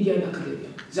information, media and academia.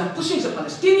 They are pushing the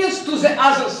Palestinians to the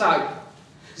other side.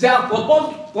 They are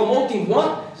promoting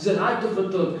what? The right of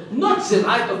return. Not the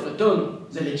right of return,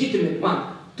 the legitimate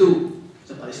one, to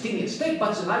the Palestinian state,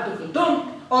 but the right of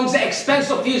return on the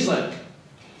expense of Israel.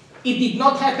 It did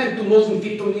not happen to more than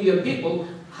 50 million people.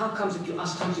 How comes that you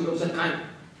ask something of that kind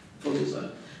from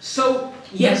Israel? So,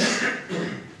 yes,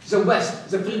 the West,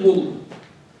 the free world,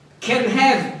 can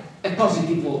have a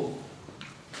positive role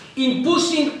in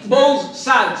pushing both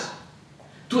sides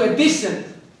to a decent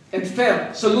and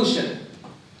fair solution.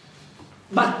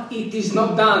 But it is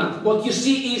not done. What you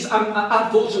see is,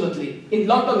 unfortunately, in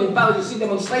London, in Paris, you see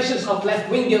demonstrations of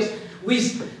left-wingers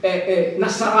with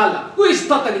Nasrallah, who is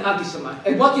totally anti-Semitic.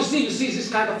 And what you see this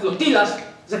kind of flotillas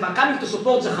that are coming to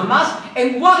support the Hamas.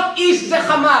 And what is the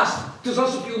Hamas? To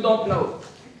those of you who don't know.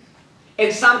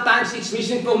 And sometimes it's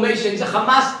misinformation. The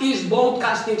Hamas is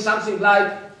broadcasting something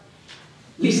like,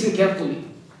 listen carefully,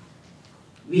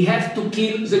 we have to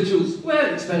kill the Jews.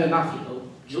 Well, it's fair enough, you know,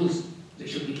 Jews, they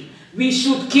should be killed. We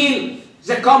should kill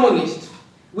the communists.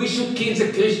 We should kill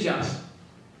the Christians.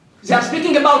 They are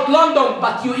speaking about London,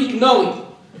 but you ignore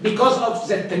it because of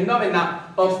the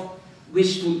phenomena of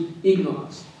wishful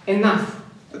ignorance. Enough.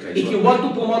 Okay, if you want to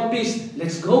promote peace,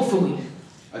 let's go for it.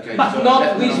 Okay, but so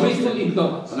not with wishful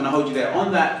ignorance. I'm going to hold you there.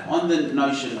 On the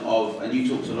notion of, and you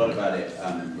talked a lot about it,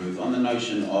 Ruth, on the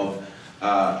notion of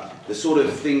the sort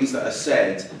of things that are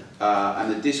said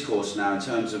and the discourse now in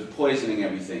terms of poisoning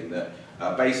everything, that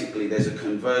basically there's a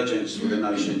convergence with the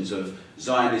notions of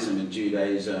Zionism and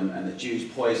Judaism, and that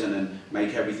Jews poison and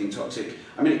make everything toxic.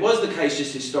 I mean, it was the case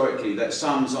just historically that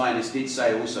some Zionists did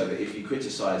say also that if you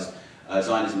criticise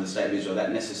Zionism and the State of Israel,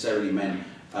 that necessarily meant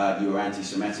you were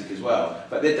anti-Semitic as well.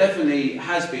 But there definitely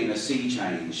has been a sea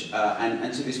change,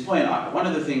 and to this point, one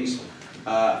of the things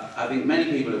I think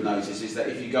many people have noticed is that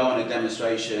if you go on a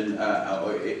demonstration,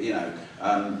 or you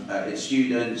know,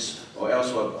 students or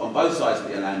elsewhere on both sides of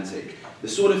the Atlantic, the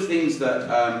sort of things that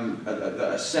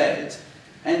are said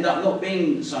end up not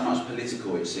being so much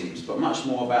political, it seems, but much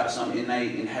more about some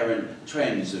innate, inherent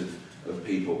trends of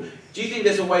people. Do you think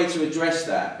there's a way to address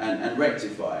that and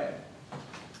rectify it?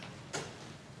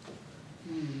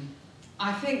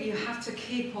 I think you have to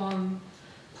keep on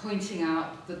pointing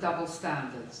out the double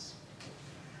standards.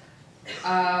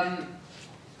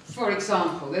 For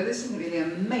example, this isn't really a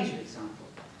major example.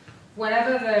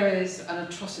 Whenever there is an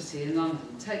atrocity in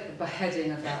London, take the beheading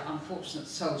of that unfortunate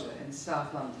soldier in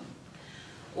South London,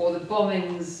 or the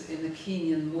bombings in the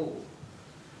Kenyan Mall,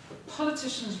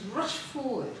 politicians rush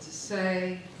forward to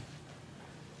say,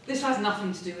 this has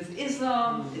nothing to do with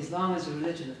Islam, Islam is a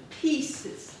religion of peace,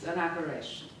 it's an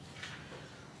aberration.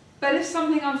 But if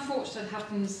something unfortunate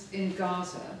happens in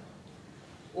Gaza,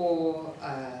 or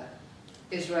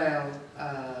Israel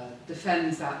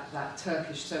defends that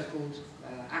Turkish so-called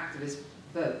activist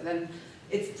vote, then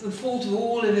it's the fault of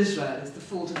all of Israel, it's the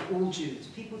fault of all Jews.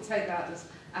 People take that as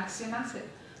axiomatic.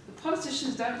 The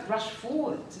politicians don't rush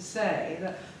forward to say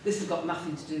that this has got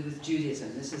nothing to do with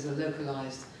Judaism, this is a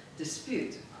localized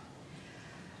dispute.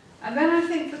 And then I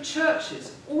think the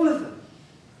churches, all of them,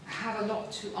 have a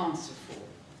lot to answer for.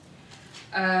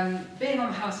 Being on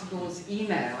the House of Lords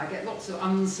email, I get lots of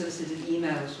unsolicited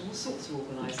emails from all sorts of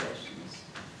organisations.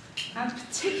 And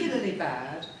particularly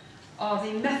bad are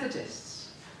the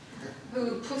Methodists,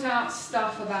 who put out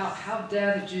stuff about how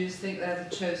dare the Jews think they're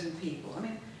the chosen people. I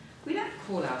mean, we don't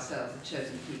call ourselves the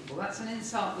chosen people. That's an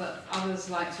insult that others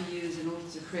like to use in order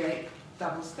to create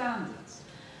double standards.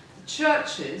 The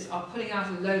churches are putting out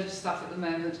a load of stuff at the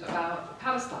moment about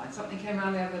Palestine. Something came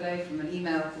around the other day from an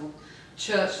email called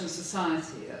Church and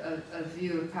Society, a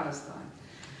view of Palestine.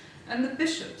 And the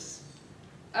bishops,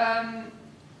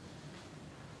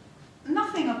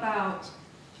 nothing about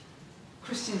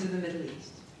Christians in the Middle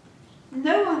East.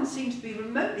 No one seems to be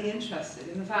remotely interested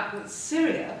in the fact that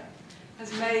Syria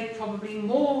has made probably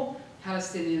more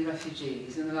Palestinian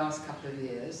refugees in the last couple of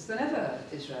years than ever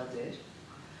Israel did,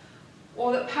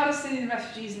 or that Palestinian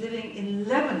refugees living in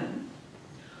Lebanon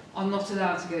are not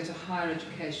allowed to go to higher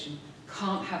education,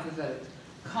 can't have a vote,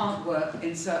 can't work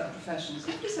in certain professions.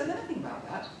 Nobody said anything about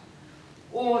that.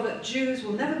 Or that Jews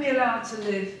will never be allowed to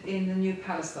live in the new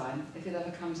Palestine if it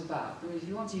ever comes about. I mean, if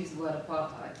you want to use the word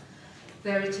apartheid,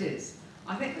 there it is.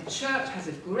 I think the church has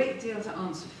a great deal to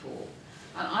answer for.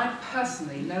 And I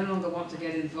personally no longer want to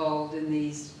get involved in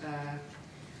these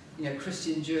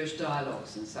Christian-Jewish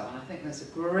dialogues and so on. I think there's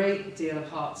a great deal of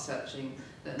heart-searching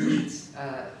that needs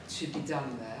to be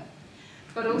done there.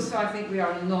 But also I think we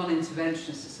are a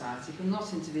non-interventionist society. We're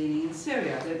not intervening in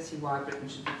Syria. I don't see why Britain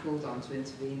should be called on to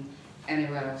intervene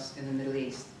anywhere else in the Middle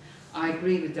East. I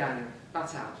agree with Daniel.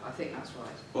 Butt out. I think that's right.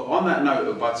 Well, on that note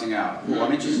of butting out, Paul,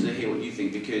 I'm interested to hear what you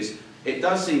think, because it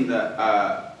does seem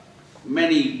that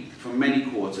from many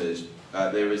quarters,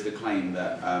 there is the claim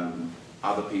that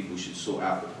other people should sort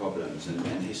out the problems, and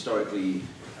historically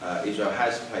Israel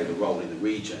has played a role in the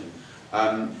region.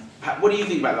 What do you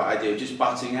think about that idea of just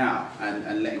butting out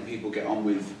and letting people get on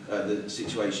with the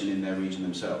situation in their region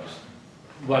themselves?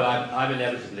 Well, I'm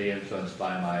inevitably influenced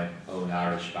by my own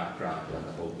Irish background and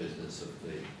the whole business of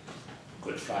the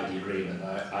Good Friday Agreement.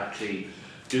 I actually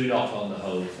do not, on the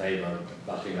whole, favour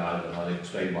butting out, and I'll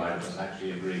explain why, because I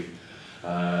actually agree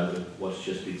with what's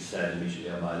just been said immediately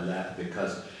on my left,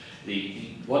 because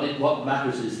what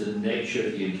matters is the nature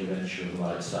of the intervention from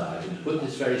outside. And to put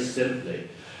this very simply,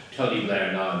 Tony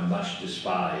Blair, now much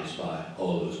despised by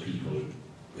all those people who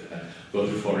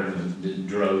voted for him and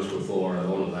droves before and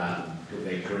all of that, and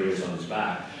made careers on his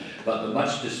back. But the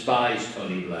much despised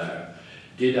Tony Blair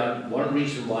did one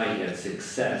reason why he had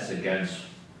success against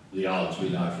the odds we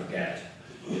now forget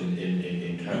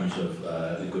in terms of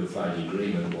the Good Friday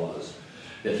Agreement was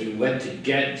that he went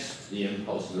against the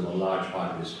impulses of a large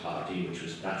part of his party, which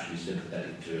was naturally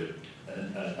sympathetic to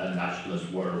a nationalist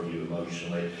worldview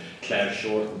emotionally. Claire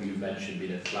Short, whom you mentioned,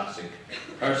 being a classic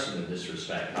person in this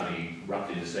respect, having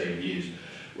roughly the same views,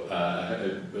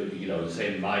 the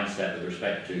same mindset with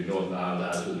respect to Northern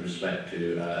Ireland as with respect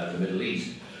to the Middle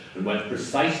East, and went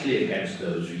precisely against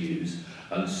those views,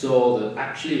 and saw that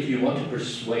actually if you want to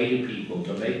persuade people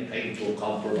to make painful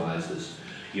compromises,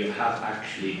 you have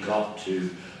actually got to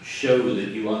show that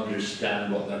you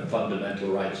understand what their fundamental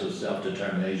rights of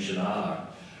self-determination are.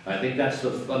 I think that's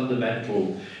the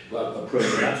fundamental approach,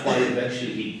 and that's why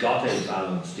eventually he got a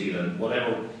balanced deal, and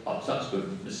whatever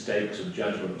subsequent mistakes of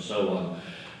judgment and so on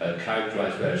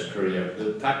characterised by his career,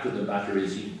 the fact of the matter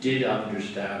is he did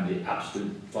understand the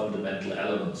absolute fundamental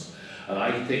elements, and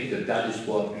I think that is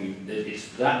what it's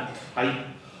that type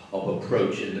of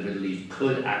approach in the Middle East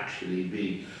could actually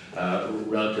be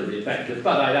relatively effective.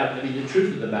 But I mean, the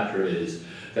truth of the matter is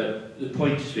that the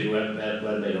point has been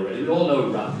well made already. We all know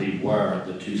roughly where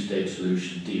the two-state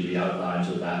solution deal, the outlines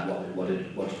of that,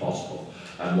 what's possible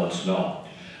and what's not.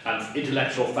 And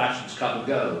intellectual fashions come and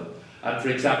go. And for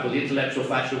example, the intellectual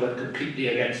fashion went completely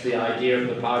against the idea of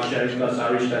the power sharing plus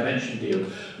Irish dimension deal,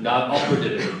 now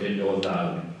operative in Northern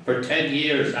Ireland. For 10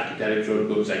 years, academics wrote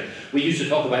books saying, we used to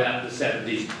talk about that in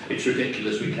the 70s, it's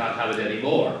ridiculous, we can't have it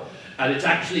anymore. And it's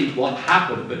actually what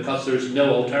happened because there's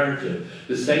no alternative.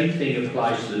 The same thing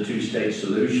applies to the two-state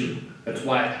solution. That's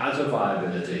why it has a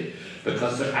viability,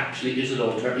 because there actually is an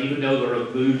alternative. Even though there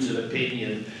are moods of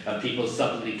opinion and people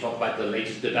suddenly talk about the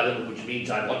latest development, which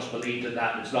means I once believed in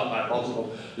that and it's not that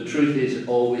possible, the truth is it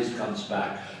always comes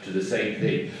back to the same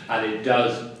thing. And it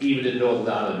does, even in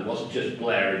Northern Ireland, it wasn't just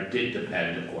Blair, it did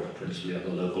depend, of course, principally on the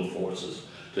local forces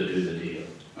to do the deal.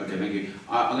 Okay, thank you.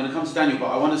 I'm going to come to Daniel, but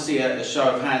I want to see a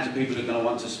show of hands of people who are going to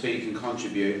want to speak and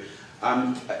contribute.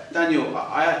 Daniel,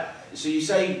 so you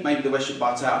say maybe the West should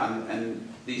butt out,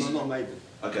 and these... Well, not maybe.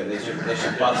 Okay, they should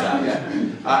butt out, yeah.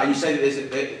 And you say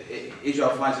that Israel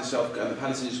finds itself, and the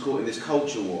Palestinians caught in this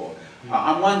culture war.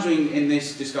 I'm wondering in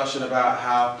this discussion about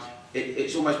how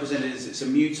it's almost presented as it's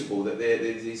immutable, that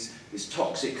there's this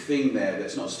toxic thing there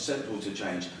that's not susceptible to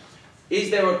change. Is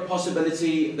there a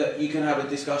possibility that you can have a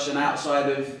discussion outside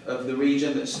of the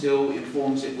region that still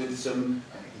informs it with some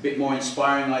bit more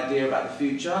inspiring idea about the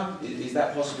future? Is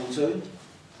that possible too?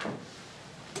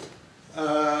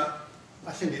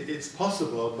 I think it's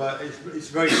possible, but it's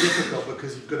very difficult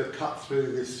because you've got to cut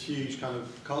through this huge kind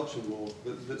of culture war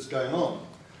that's going on.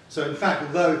 So in fact,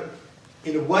 although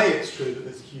in a way it's true that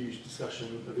there's a huge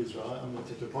discussion of Israel, I'm going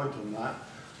to take a point on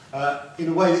that, in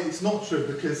a way it's not true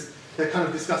because they're kind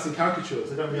of discussing caricatures.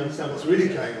 They don't really understand what's really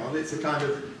going on. It's a kind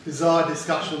of bizarre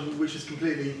discussion which is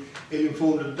completely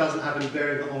ill-informed and doesn't have any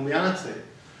bearing on reality.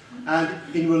 And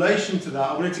in relation to that,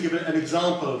 I wanted to give an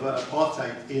example of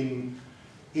apartheid in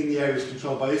the areas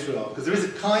controlled by Israel, because there is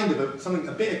a kind of something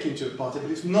a bit akin to apartheid,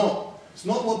 but it's not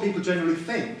what people generally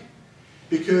think,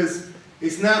 because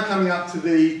it's now coming up to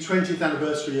the 20th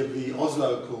anniversary of the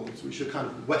Oslo Accords, which are kind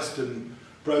of Western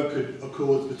brokered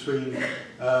accords between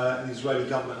the Israeli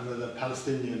government and the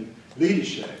Palestinian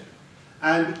leadership.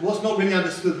 And what's not really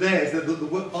understood there is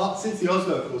that since the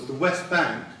Oslo Accords, the West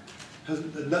Bank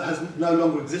has no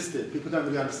longer existed. People don't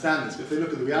really understand this, but if they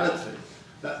look at the reality,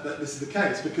 that this is the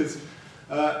case, because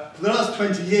for the last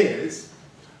 20 years,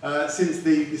 since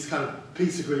this kind of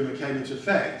peace agreement came into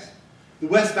effect, the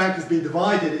West Bank has been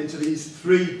divided into these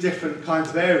three different kinds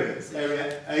of areas,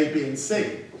 area A, B and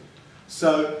C.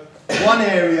 So one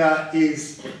area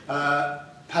is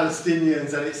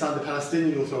Palestinians and it's under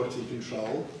Palestinian Authority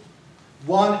control.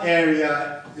 One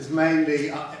area is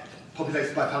mainly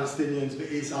populated by Palestinians but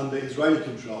is under Israeli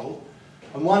control.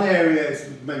 And one area is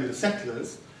mainly the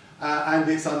settlers and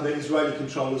it's under Israeli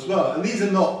control as well. And these are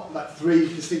not like three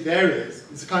distinct areas.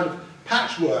 It's a kind of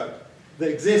patchwork that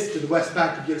exists in the West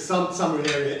Bank. You get some are in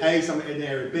area A, some are in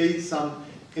area B, some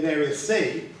in area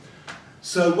C.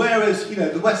 So whereas,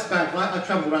 the West Bank, I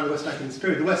travelled around the West Bank in this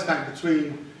period, the West Bank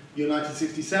between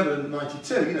 1967 and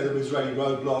 92, there were Israeli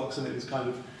roadblocks and it was kind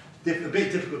of a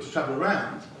bit difficult to travel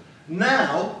around.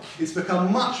 Now it's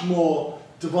become much more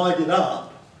divided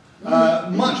up,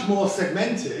 much more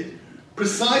segmented,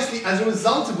 precisely as a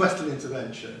result of Western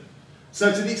intervention.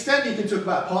 So to the extent you can talk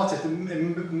about apartheid,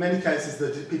 in many cases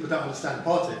that people don't understand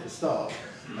apartheid for start,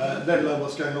 let alone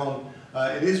what's going on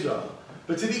in Israel.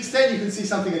 But to the extent you can see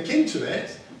something akin to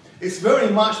it, it's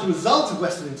very much the result of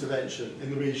Western intervention in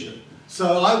the region.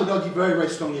 So I would argue very, very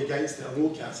strongly against it on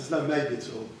all counts. There's no maybe at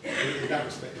all in that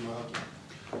respect in my argument.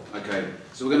 Okay,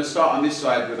 so we're going to start on this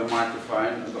side with a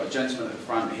microphone. We've got a gentleman at the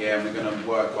front here and we're going to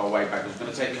work our way back. We're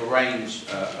going to take a range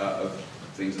of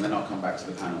things and then I'll come back to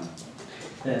the panel.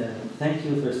 Thank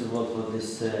you, first of all, for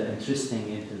this interesting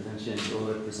intervention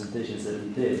or presentations that we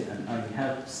did. And I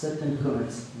have certain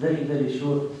comments, very, very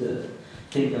short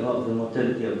thing about the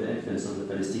mortality of the infants of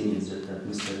the Palestinians that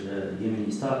Mr.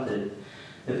 Yemeni started.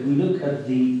 If we look at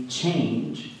the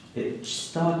change, it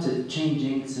started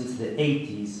changing since the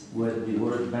 80s, where the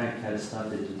World Bank had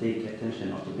started to take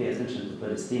attention or to pay attention to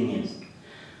Palestinians.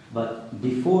 But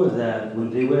before that,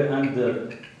 when they were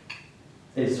under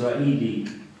Israeli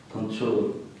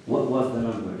control, what was the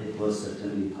number? It was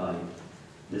certainly high.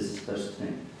 This is the first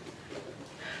thing.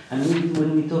 And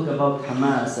when we talk about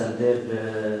Hamas and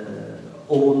their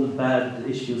all bad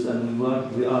issues, and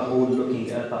we are all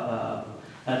looking at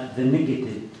the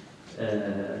negative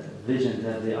vision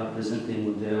that they are presenting,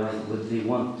 what they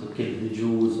want to kill the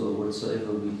Jews or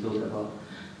whatsoever we talk about.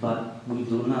 But we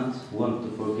do not want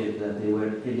to forget that they were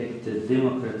elected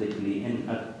democratically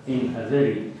in a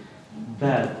very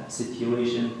bad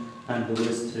situation, and the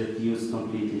West refused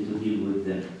completely to deal with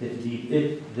them.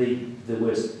 If the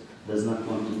West does not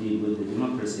want to deal with the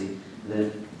democracy,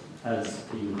 then, as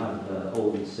you have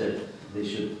all said, they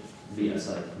should be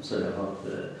aside. I'm sorry about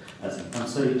I'm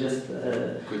sorry, just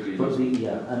quickly. For the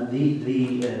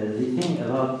thing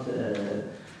about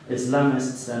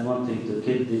Islamists and wanting to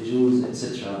kill the Jews,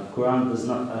 etc. Quran does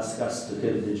not ask us to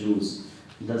kill the Jews.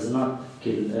 Does not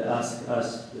ask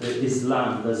us.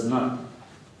 Islam does not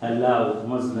allow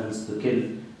Muslims to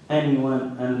kill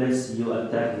anyone unless you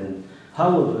attack them.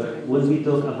 However, when we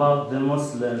talk about the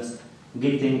Muslims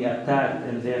getting attacked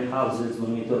in their houses,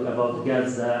 when we talk about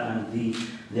Gaza and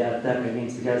the attack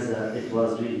against Gaza, it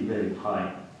was really very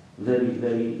high, very,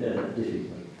 very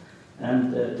difficult.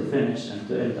 And to finish and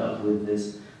to end up with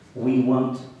this, we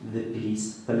want the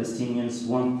peace. Palestinians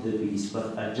want the peace,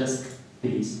 but a just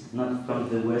peace, not from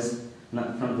the West,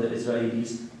 not from the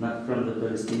Israelis, not from the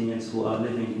Palestinians who are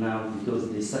living now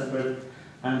because they suffered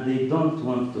and they don't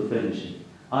want to finish it.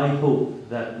 I hope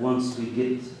that once we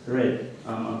get rid,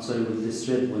 I'm sorry, with this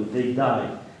thread, when they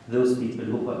die, those people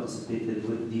who participated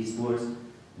with these wars,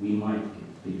 we might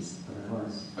get peace.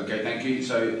 Otherwise. Okay, thank you.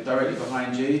 So directly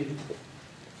behind you.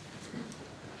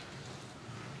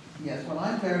 Yes, well,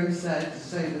 I'm very sad to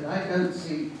say that I don't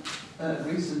see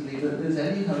recently that there's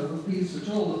any hope of peace at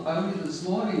all. Only this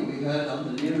morning we heard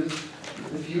on the news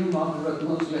a few moderate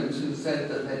Muslims who said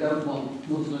that they don't want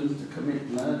Muslims to commit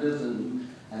murders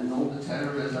and all the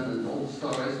terrorism and all the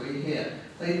stories we hear.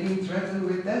 They've been threatened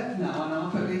with death now, and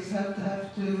our police have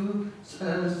to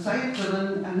save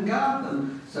them and guard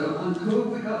them. So who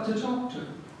have we got to talk to?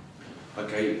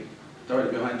 Okay,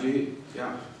 directly behind you.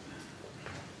 Yeah.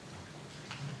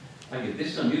 Thank you. This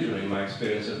is unusual in my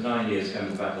experience of 9 years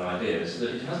coming to Battle Ideas,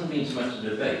 that it hasn't been so much a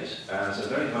debate as a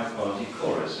very high-quality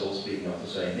chorus, all speaking off the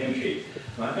same hymn sheet.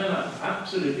 And I found that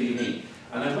absolutely unique.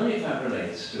 And I wonder if that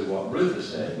relates to what Ruth has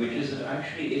said, which is that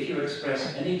actually if you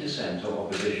express any dissent or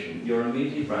opposition, you're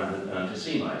immediately branded an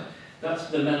anti-Semite. That's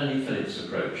the Melanie Phillips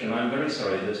approach, and I'm very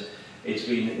sorry that it's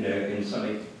been, in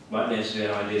something like Necessary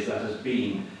Ideas that has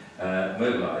been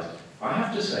mobilised. I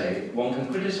have to say, one can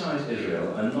criticise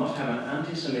Israel and not have an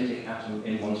anti-Semitic atom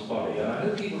in one's body, and I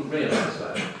hope people realise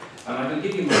that. And I can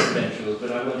give you my credentials,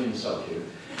 but I won't insult you.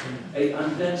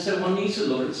 And then, so one needs to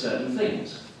look at certain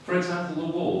things. For example,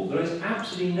 the wall. There is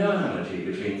absolutely no analogy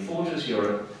between Fortress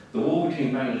Europe, the wall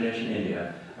between Bangladesh and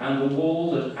India, and the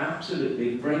wall that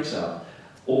absolutely breaks up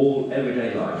all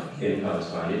everyday life in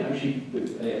Palestine. It actually,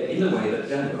 in the way that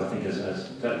Daniel, I think, has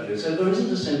dealt with. So there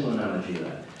isn't a simple analogy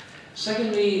there.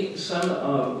 Secondly, some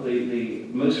of the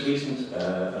most recent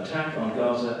attack on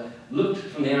Gaza looked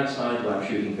from the outside like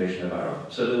shooting fish in a barrel.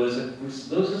 So there was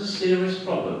a serious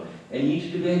problem. And you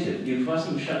need to debate it. You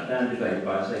mustn't shut down debate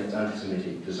by saying it's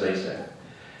anti-Semitic to say so.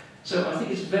 So I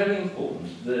think it's very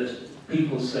important that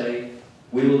people say,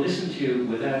 we will listen to you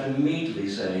without immediately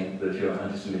saying that you're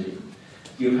anti-Semitic.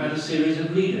 You've had a series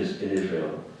of leaders in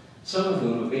Israel, some of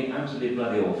whom have been absolutely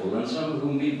bloody awful, and some of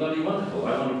whom have been bloody wonderful.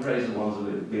 I want to praise the ones that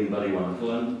have been bloody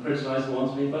wonderful and criticise the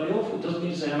ones that have been bloody awful. It doesn't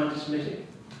mean to say I'm anti-Semitic.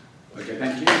 Okay,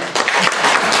 thank you.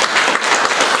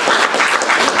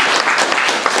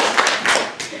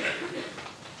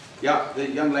 Yeah, the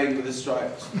young lady with the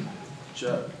striped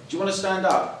shirt. Do you want to stand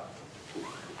up?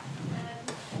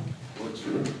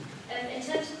 In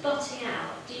terms of botting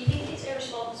out, do you think it's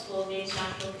irresponsible of the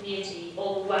international community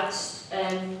or the West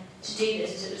to do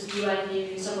this, as it was the UN who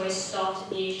in some ways started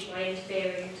the issue by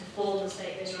interfering to form the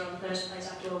state of Israel in the first place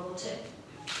after World War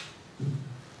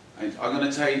II? I'm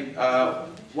going to take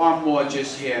one more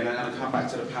just here, and then I'm going to come back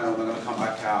to the panel, and I'm going to come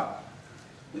back out.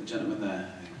 The gentleman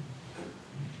there.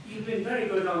 You've been very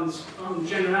good on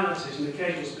generalities and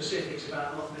occasional specifics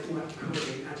about what they might be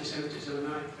calling anti-Semitism,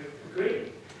 and I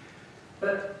agree.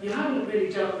 But you haven't really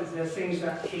dealt with the things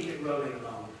that keep it rolling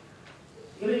along.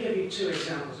 I'm going to give you two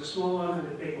examples, a small one and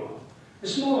a big one. The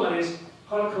small one is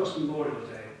Holocaust Memorial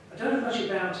Day. I don't know much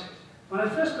about it. When I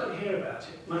first got to hear about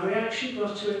it, my reaction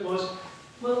to it was,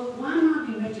 well, why am I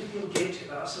being made to feel guilty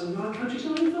about something my country's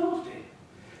not involved in?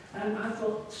 And I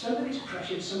thought, somebody's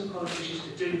pressured some politicians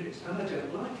to do this, and I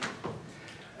don't like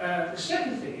it. The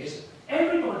second thing is,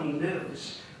 everybody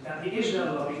knows that the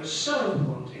Israel lobby was so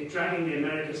important in dragging the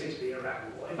Americans into the Iraq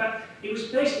war. In fact, it was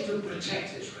basically to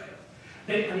protect Israel.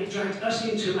 And it dragged us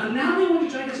into, and now they want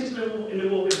to drag us into the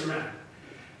war with Iran.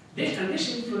 This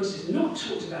influence is not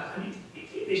talked about, and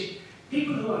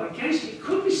people who are against it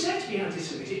could be said to be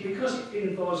anti-Semitic because it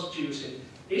involves Jews in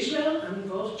Israel and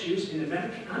involves Jews in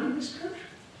America and in this country.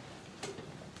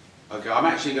 Okay, I'm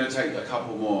actually going to take a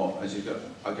couple more as you go.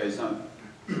 Okay, so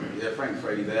yeah, Frank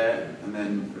Freddy there, and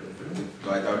then the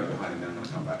guy directly behind him. Then I'm going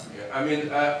to come back. Yeah, I mean,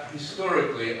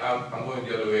 historically, I'm going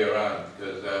the other way around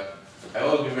because I've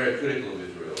always been very critical of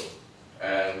Israel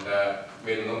and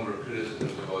made a number of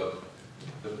criticisms about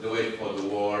the way it fought the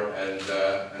war. And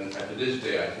to this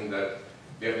day, I think that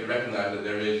we have to recognize that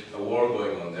there is a war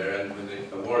going on there, and when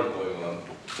a war is going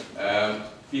on,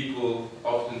 people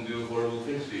often do horrible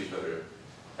things to each other.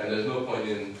 And there's no point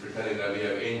in pretending that we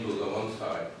have angels on one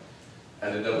side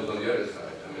and the devils on the other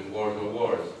side. I mean, wars are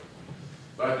wars.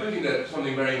 But I do think that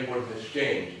something very important has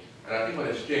changed. And I think what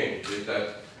has changed is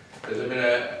that there's been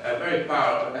a very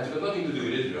powerful, and it's got nothing to do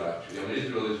with Israel actually. I mean,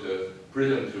 Israel is the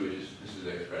prism through which this is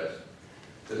expressed.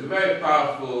 There's a very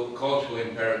powerful cultural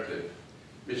imperative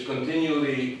which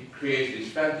continually creates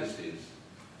these fantasies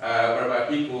whereby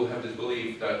people have this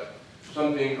belief that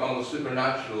something almost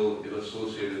supernatural is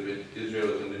associated with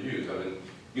Israel and the Jews. I mean,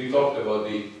 you talked about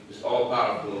this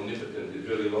all-powerful, omnipotent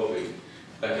Israeli lobby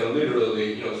that can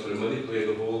literally, sort of manipulate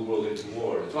the whole world into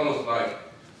war. It's almost like,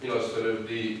 sort of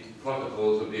the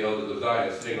protocols of the elders of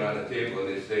Zion sitting around the table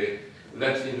and they say,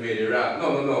 let's invade Iran.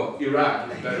 No,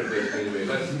 Iraq is a better place to invade.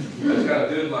 Let's kind of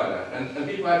do it like that. And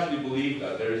people actually believe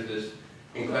that there is this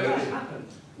incredible...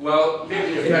 Well, maybe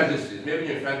in your fantasies,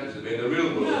 but in the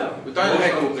real world,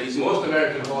 most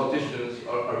American politicians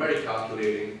are very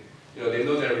calculating. You know, they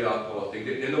know their real politics,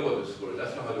 they know what the score is.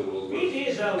 That's not how the world works. It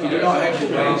is, and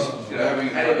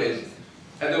it is.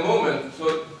 At the moment,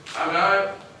 so, I mean,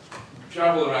 I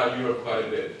travel around Europe quite a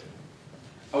bit.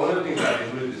 And one of the things I've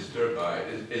been really disturbed by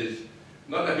is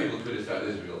not that people criticize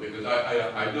Israel, because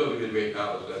I do agree with Ray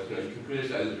Powell that, you know, you can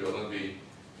criticize Israel, not be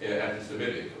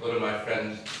anti-Semitic. A lot of my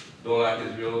friends don't like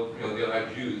Israel, you know, they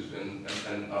like Jews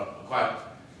and are quite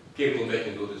capable of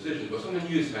making those decisions. But something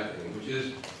new is happening, which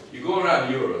is you go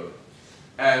around Europe,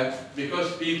 and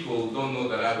because people don't know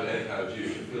that I have any kind of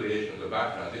Jewish affiliation or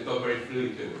background, they talk very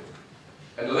freely to me.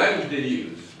 And the language they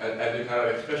use, and the kind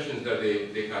of expressions that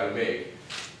they kind of make,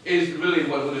 is really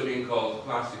what would have been called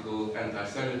classical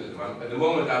anti-Semitism. At the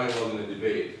moment, I'm involved in a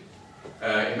debate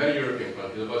in many European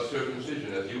countries about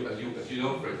circumcision. As you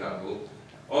know, for example,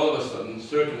 all of a sudden,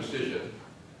 circumcision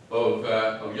of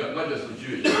not just the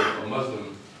Jewish, but of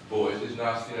Muslim boys is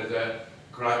now seen as a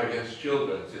crime against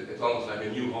children. It's almost like a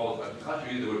new Holocaust. You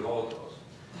can't use the word Holocaust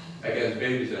against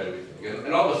babies and everything.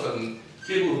 And all of a sudden,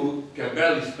 people who can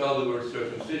barely spell the word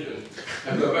circumcision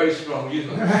have got very strong views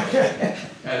on it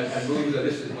and believe that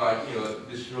this is like, you know,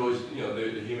 destroys, you know,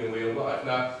 the human way of life.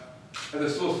 Now, as a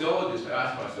sociologist, I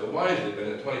ask myself, why is it that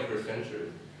in the 21st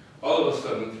century, all of a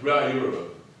sudden, throughout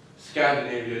Europe,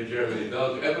 Scandinavia, Germany,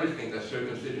 Belgium, everything that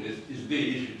circumcision is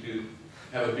the issue to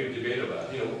have a big debate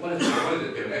about. You know, what is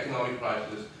it? We have an economic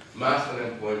crisis, mass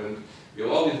unemployment, you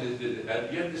know, all these,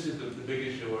 and yet this is the big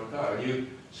issue of our time. And you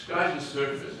scratch the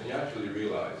surface and you actually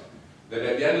realize that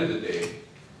at the end of the day,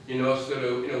 you know, sort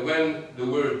of, you know, when the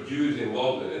word Jew is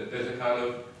involved in it, there's a kind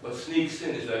of, what sneaks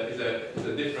in is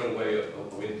a different way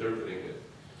of interpreting it.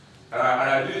 And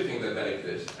I do think that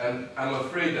exists. And I'm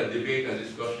afraid that debate and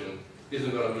discussion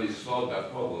isn't going to really solve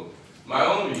that problem. My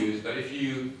own view is that if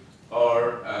you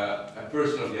are a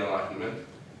person of the Enlightenment,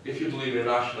 if you believe in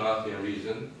rationality and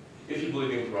reason, if you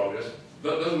believe in progress,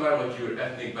 doesn't matter what your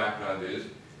ethnic background is,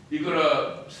 you've got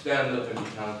to stand up and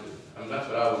be counted. And that's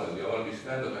what I want to do. I want to be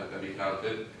stand up and be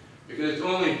counted. Because it's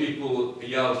only people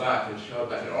yell back and shout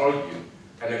back and argue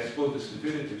and expose the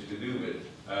stupidities to do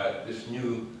with this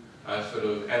new sort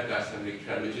of anti-Semitic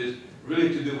trend, which is really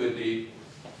to do with the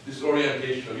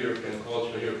disorientation of European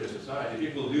culture and European society.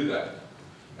 If people do that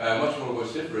much more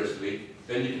vociferously,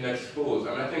 then you can expose.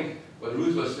 I mean, I think what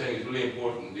Ruth was saying is really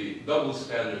important. The double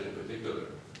standards in particular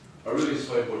are really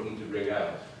so important to bring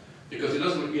out. Because it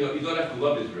doesn't, you know, you don't have to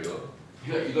love Israel,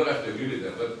 you know, you don't have to agree with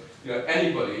them, but you know,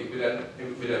 anybody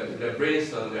with a brain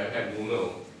cell in their head will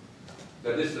know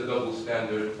that this is a double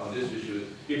standard on this issue.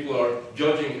 People are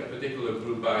judging a particular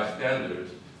group by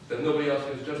standards that nobody else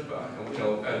is judged by. And, you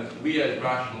know, and we as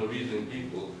rational, reasoning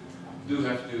people do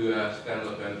have to stand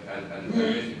up and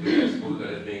basically expose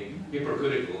that as being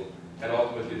hypocritical and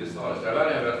ultimately dishonest. I'd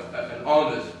rather have an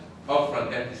honest,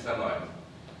 upfront anti-Semite.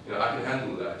 You know, I can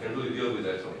handle that. I can really deal with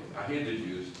that. So I hate the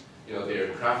Jews. You know, they're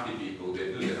crafty people.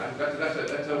 They do that.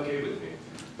 That's okay with me.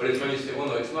 But it's when you say, well,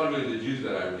 no, it's not really the Jews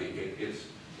that I really hate. It's,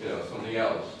 you know, something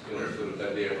else, you know, sort of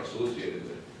that they are associated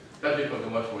with. That becomes a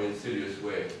much more insidious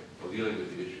way of dealing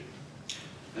with the issue.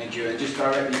 Thank you. And just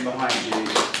directly behind you,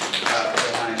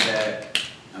 behind there,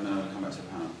 and then I'll come back to the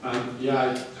panel.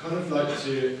 Yeah, I'd kind of like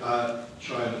to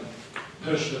try and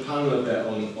push the panel a bit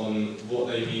on what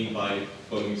they mean by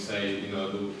when we say, you know,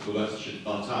 the West should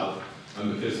butt out.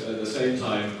 Because at the same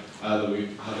time that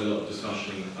we've had a lot of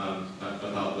discussion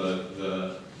about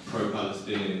the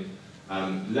pro-Palestinian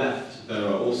left, there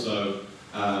are also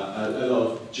a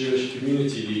lot of Jewish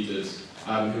community leaders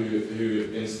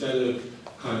who instead of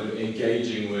kind of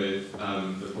engaging with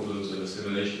the problems of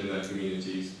assimilation in their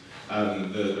communities,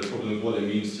 the problem of what it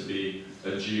means to be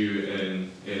a Jew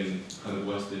in kind of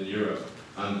Western Europe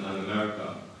and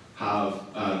America, have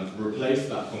replaced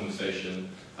that conversation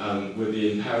with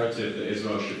the imperative that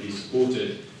Israel should be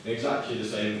supported in exactly the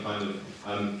same kind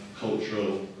of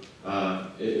cultural,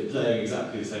 playing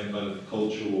exactly the same kind of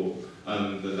cultural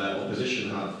that their opposition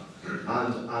have,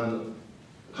 and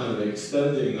kind of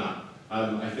extending that.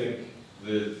 I think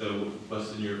the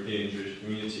Western European Jewish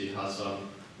community has some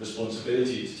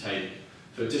responsibility to take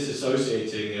for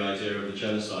disassociating the idea of the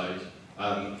genocide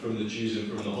from the Jews and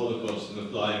from the Holocaust and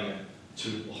applying it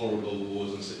to horrible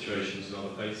wars and situations in other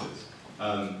places.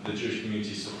 The Jewish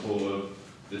community's support of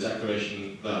the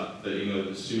declaration that you know,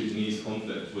 the Sudanese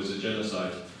conflict was a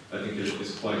genocide, I think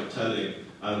is quite telling.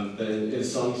 That in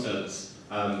some sense,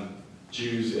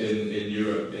 Jews in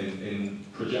Europe, in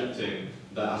projecting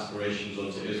their aspirations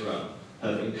onto Israel,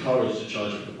 have encouraged a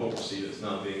charge of hypocrisy that's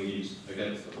now being used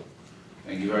against them.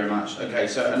 Thank you very much. Okay,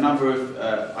 so a number of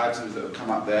items that have come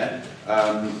up there.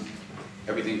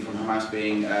 Everything from Hamas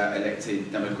being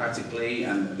elected democratically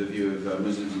and the view of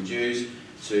Muslims and Jews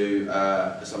to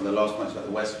some of the last points about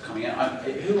the West coming out.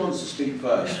 Who wants to speak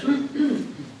first?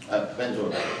 Ben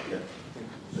Jordan. Yeah.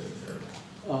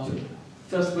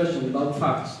 First question about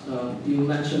facts. You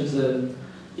mentioned the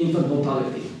infant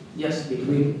mortality. Yes,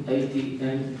 between 80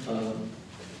 and,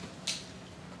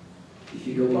 if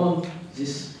you go on,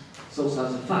 those are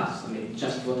the facts. I mean,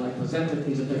 just what I presented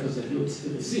in the papers that you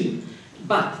received.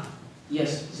 But,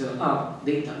 yes, there are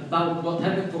data about what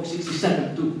happened from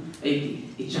 67 to 80.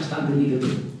 It's just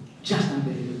unbelievable. Just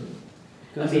unbelievable.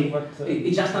 I mean,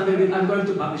 it's just unbelievable. I'm going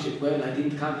to publish it. Well, I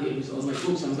didn't come here with all my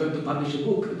books. I'm going to publish a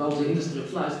book about the industry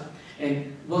of lies.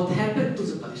 And what happened to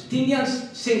the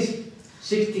Palestinians since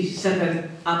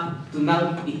 67 up to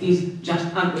now, it is just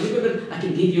unbelievable. I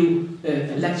can give you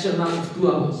a lecture now of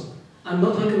 2 hours. I'm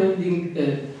not recommending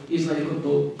Israeli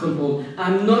control.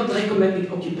 I'm not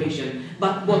recommending occupation.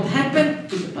 But what happened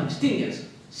to the Palestinians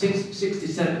since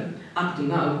 67 up to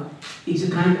now, it's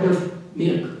a kind of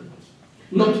miracle.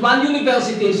 Not one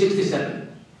university in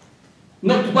 67.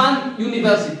 Not one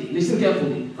university. Listen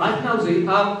carefully. Right now they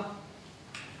are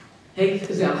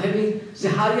having the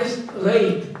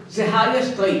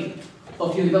highest rate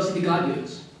of university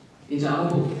graduates in the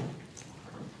Arab world.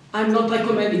 I'm not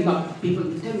recommending,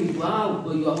 people tell me, wow,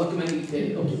 you are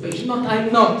recommending occupation. No,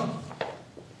 I'm not.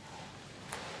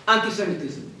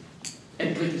 Anti-Semitism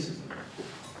and criticism.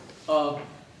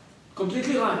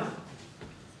 Completely right.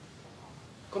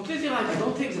 Completely right. I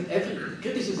don't think that every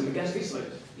criticism against Israel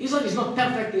is not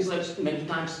perfect. Israel many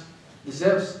times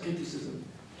deserves criticism.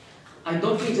 I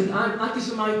don't think that I'm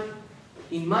anti-Semite.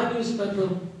 In my newspaper,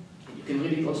 you can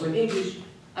read it also in English,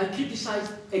 I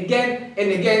criticize again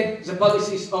and again the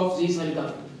policies of the Israeli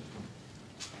government.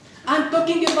 I'm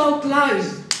talking about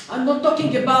lies. I'm not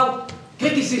talking about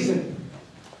criticism.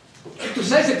 To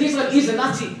say that Israel is a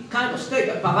Nazi kind of state,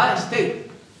 a pariah state,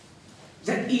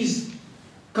 that is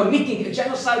committing a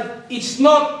genocide, it's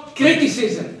not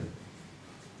criticism.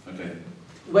 Okay.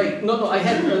 Wait, no, I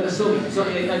have, sorry,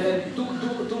 I had two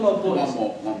more points.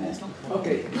 One more.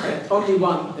 Okay, only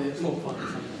one more point.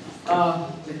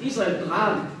 That Israel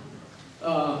dragged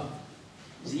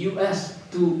the US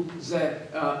to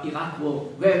the Iraq war.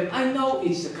 Well, I know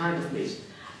it's a kind of list.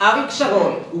 Arik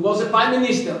Sharon, who was the prime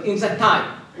minister in that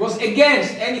time, was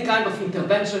against any kind of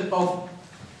intervention of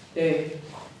the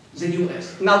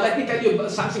US. Now, let me tell you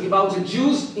something about the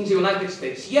Jews in the United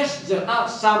States. Yes, there are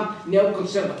some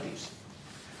neoconservatives.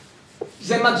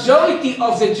 The majority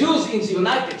of the Jews in the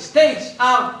United States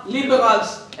are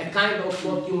liberals, a kind of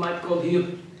what you might call here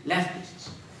leftists.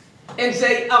 And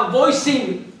they are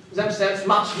voicing themselves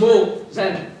much more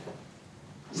than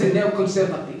the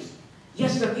neoconservatives.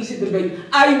 Yes, there is a debate.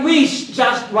 I wish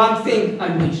just one thing,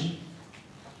 I wish.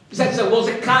 That there was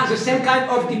the same kind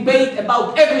of debate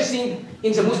about everything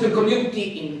in the Muslim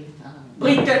community in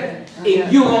Britain, in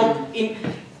Europe,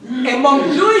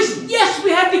 among Jews. Yes,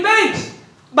 we have debates.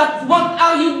 But what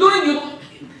are you doing?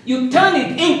 You turn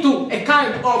it into a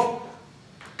kind of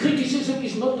criticism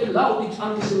is not allowed, it's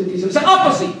anti-Semitism. The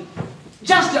opposite.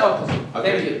 Just the opposite.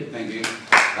 Okay. Thank you.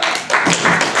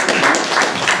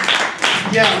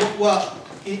 Yeah, well,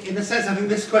 in a sense, I think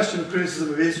this question of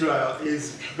criticism of Israel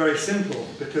is very simple,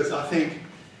 because I think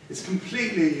it's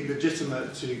completely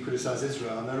legitimate to criticise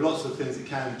Israel, and there are lots of things it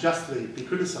can justly be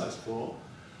criticised for,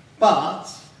 but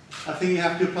I think you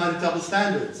have to apply the double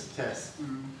standards test.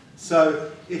 So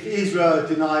if Israel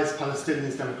denies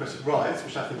Palestinians democratic rights,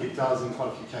 which I think it does in quite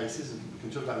a few cases, and we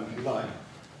can talk about them if you like,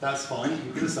 that's fine, you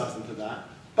can criticise them for that.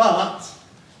 But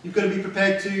you've got to be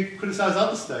prepared to criticise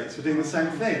other states for doing the same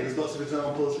thing. There's lots of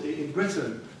examples in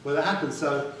Britain where that happens.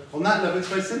 So on that level, it's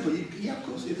very simple. Yeah, of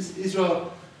course,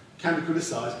 Israel can be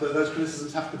criticised, but those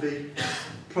criticisms have to be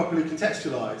properly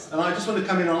contextualised. And I just want to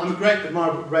come in on, I'm a great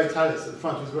admirer of Ray Tallis at the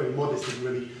front, who's very modest and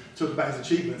really talk about his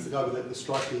achievements, the guy with the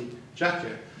stripy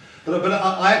jacket. But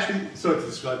I actually, sorry to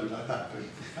describe you like that, but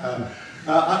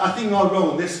I think I'm wrong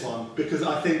on this one, because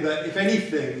I think that if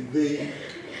anything, the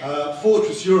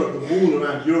fortress Europe, the wall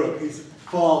around Europe, is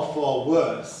far, far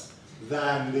worse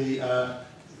than the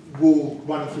wall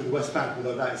running through the West Bank,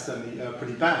 although that is certainly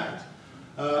pretty bad.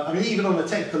 I mean, even on a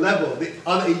technical level, the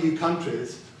other EU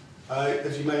countries,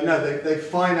 as you may know, they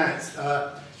financed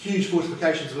huge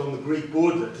fortifications along the Greek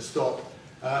border to stop,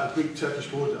 Greek-Turkish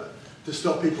border, to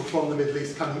stop people from the Middle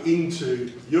East coming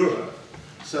into Europe.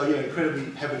 So, you know,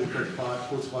 incredibly heavily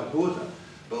fortified border.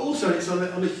 But also, it's on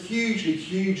a hugely,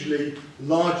 hugely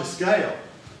larger scale.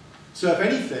 So, if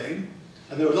anything,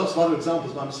 And there are lots of other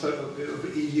examples, but I'm just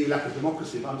of EU lack of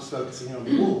democracy, but I'm just focusing here on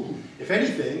the wall. If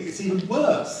anything, it's even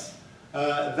worse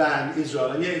than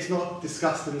Israel, and yet it's not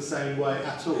discussed in the same way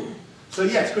at all. So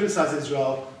yes, criticise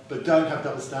Israel, but don't have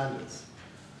double standards.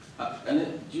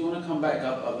 And do you want to come back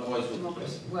up, otherwise we'll...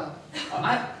 Democracy. Well,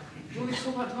 do you want to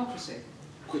talk about democracy?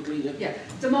 Quickly, yeah. Yeah,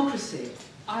 democracy.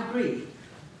 I agree.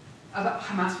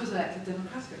 Hamas was elected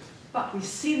democratically. But we've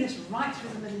seen this right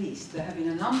through the Middle East. There have been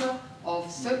a number of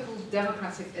so-called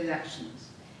democratic elections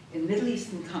in Middle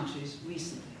Eastern countries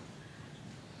recently.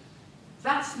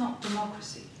 That's not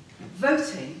democracy.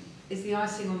 Voting is the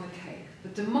icing on the cake.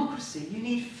 But democracy, you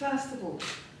need, first of all,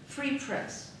 free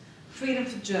press, freedom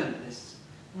for journalists,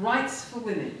 rights for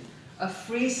women, a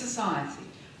free society.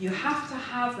 You have to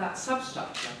have that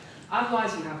substructure.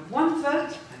 Otherwise, you have one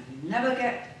vote and you never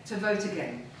get to vote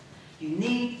again. You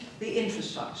need the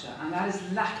infrastructure, and that is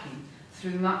lacking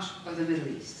through much of the Middle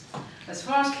East. As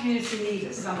far as community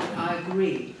leaders, something I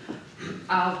agree.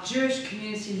 Our Jewish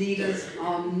community leaders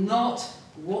are not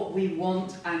what we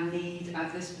want and need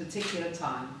at this particular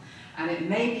time. And it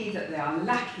may be that they are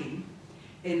lacking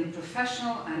in the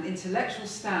professional and intellectual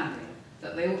standing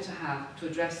that they ought to have to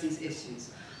address these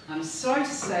issues. I'm sorry to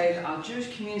say that our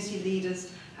Jewish community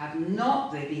leaders have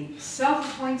not, they've been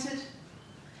self-appointed.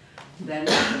 They're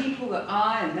not people that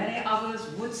I and many others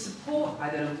would support. I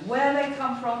don't know where they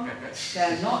come from.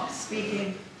 They're not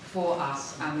speaking for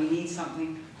us, and we need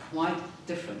something quite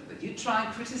different. But you try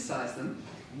and criticise them,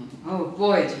 oh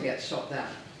boy, do you get shot down.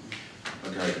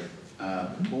 Okay.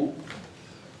 Paul?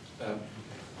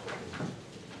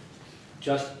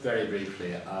 Just very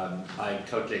briefly, I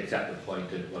totally accept the point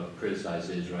that one criticises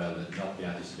Israel and not be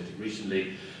anti-Semitic.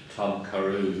 Recently, Tom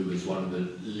Carew, who was one of the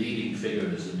leading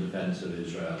figures in defence of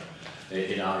Israel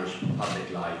in Irish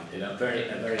public life, in a very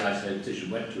isolated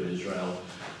position, went to Israel,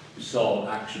 saw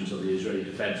actions of the Israeli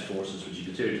Defence Forces, which he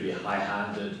considered to be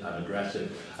high-handed and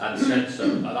aggressive, and said so.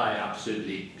 And I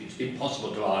absolutely, it's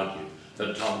impossible to argue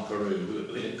that Tom Carew,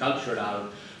 who in a culture now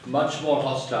much more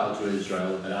hostile to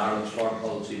Israel, and Ireland's foreign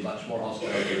policy much more hostile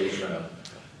to Israel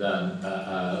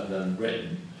than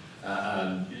Britain.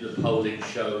 The polling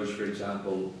shows, for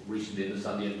example, recently in the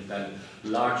Sunday Independent,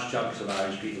 large chunks of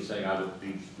Irish people saying I would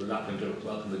be reluctant to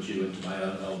welcome a Jew into my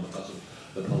own home because of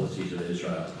the policies of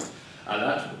Israel. And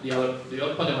that's the other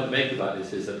point I want to make about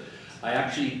this is that I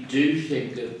actually do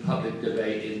think that public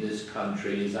debate in this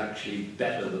country is actually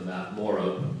better than that, more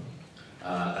open.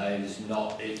 It's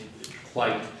not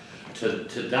quite to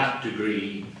that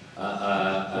degree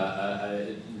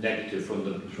negative from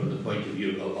the point of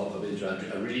view of Israel.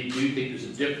 I really do think there's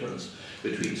a difference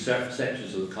between certain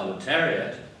sections of the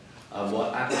proletariat and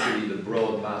what actually the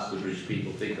broad mass of the British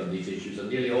people think on these issues. And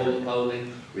nearly all the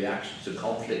polling, reactions to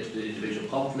conflicts, to individual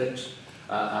conflicts,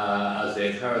 as they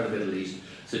occur in the Middle East,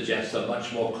 suggests a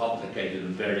much more complicated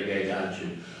and variegated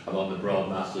attitude among the broad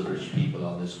mass of the British people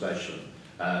on this question.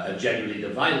 A genuinely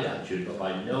divided attitude, but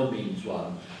by no means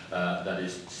one that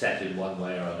is set in one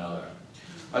way or another.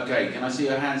 Okay, can I see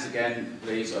your hands again,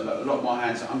 please? A lot more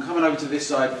hands. I'm coming over to this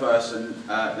side first, and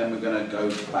then we're going to go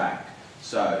back.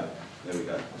 So, there we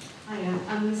go. Hi,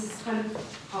 and this is kind of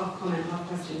half comment, half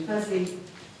question. Firstly,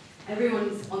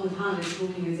 everyone's on the panel is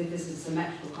talking as if this is a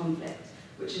symmetrical conflict,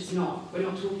 which it's not. We're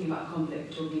not talking about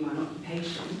conflict, we're talking about an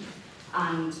occupation.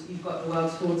 And you've got the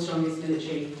world's fourth strongest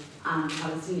military and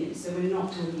Palestinians. So we're not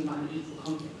talking about an equal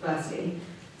conflict, firstly.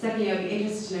 Secondly, I'd be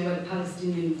interested to know where the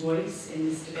Palestinian voice in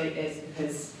this debate is,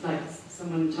 because, like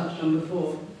someone touched on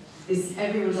before,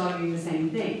 everyone's arguing the same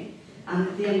thing. And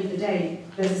at the end of the day,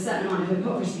 there's a certain amount of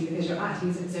hypocrisy because you're acting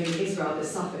as if it's only Israel that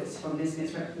suffers from this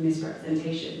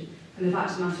misrepresentation. And the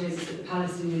fact of the matter is that the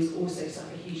Palestinians also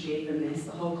suffer hugely from this.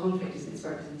 The whole conflict is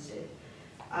misrepresented.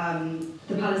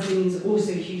 The Palestinians are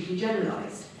also hugely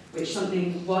generalised, which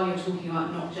something, while you're talking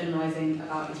about not generalising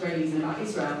about Israelis and about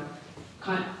Israel,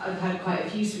 I've had quite a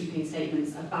few sweeping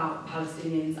statements about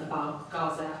Palestinians, about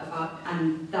Gaza,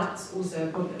 and that's also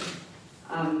a problem.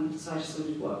 So I just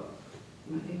wondered what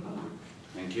you might think about that.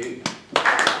 Thank you.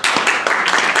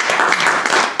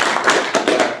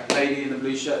 Lady in the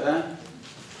blue shirt there.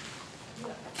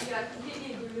 Yeah, I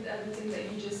completely agree with everything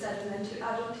that you just said, and then to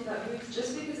add on to that, Ruth,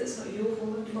 just because it's not your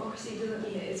form of democracy doesn't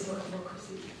mean it is not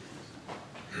democracy.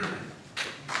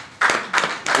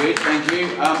 Good, thank you.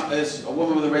 There's a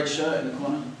woman with a red shirt in the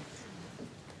corner.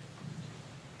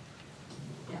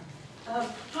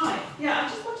 Hi. Yeah, I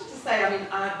just wanted to say, I mean,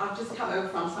 I've just come over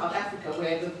from South Africa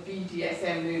where the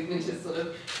BDSM movement is sort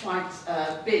of quite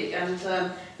big, and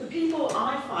the people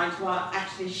I find who are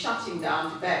actually shutting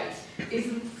down debate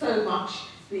isn't so much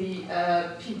the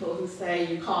people who say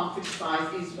you can't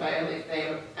criticise Israel if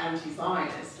they're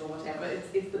anti-Zionist or whatever. It's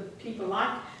the people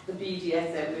like the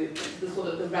BDSM movement, the sort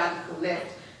of the radical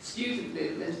left student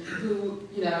movement, who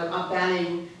are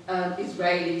banning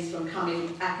Israelis from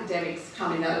academics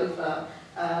coming over,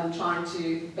 trying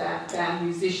to ban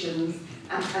musicians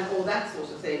and all that sort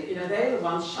of thing. They're the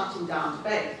ones shutting down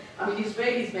debate. I mean,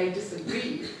 Israelis may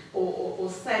disagree or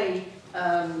say,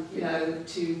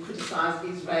 to criticise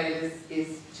Israel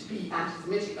is to be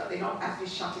anti-Semitic, but they're not actually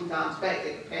shutting down debate.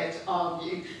 They're prepared to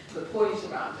argue the point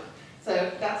around it.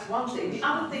 So that's one thing. The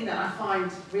other thing that I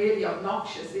find really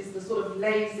obnoxious is the sort of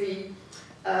lazy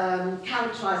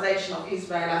characterisation of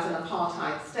Israel as an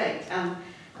apartheid state. And,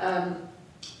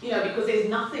 because there's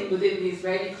nothing within the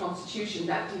Israeli constitution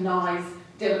that denies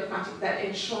that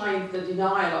enshrines the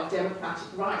denial of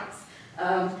democratic rights.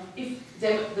 If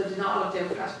the denial of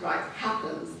democratic rights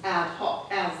happens ad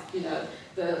hoc, as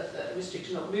the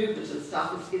restriction of movement and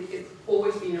stuff, it's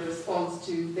always been a response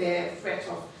to their threat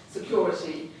of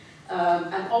security.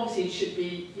 And obviously it should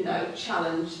be,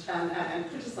 challenged and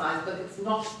criticised, but it's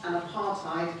not an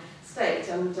apartheid state.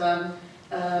 And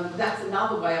that's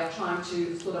another way of trying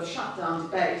to sort of shut down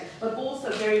debate, but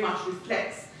also very much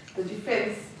reflects the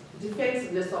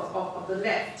defensiveness of the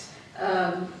left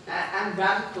and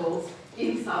radicals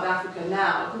in South Africa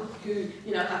now, who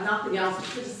have nothing else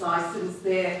to criticise since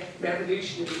their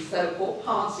revolutionary so-called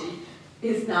party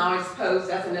is now exposed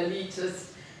as an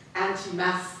elitist,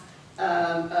 anti-mass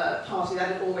party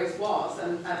that it always was,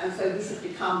 and so this has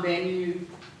become their new,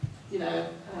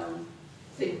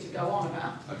 thing to go on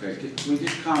about. Okay, can we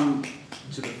just come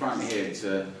to the front here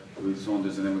to Ruth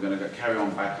Saunders, and then we're going to carry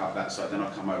on back up that side, then I'll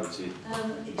come over to you.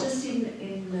 Just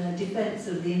in defence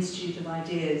of the Institute of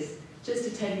Ideas, just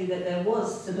to tell you that there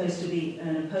was supposed to be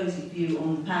an opposing view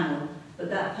on the panel,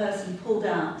 but that person pulled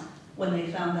out when they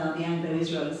found out the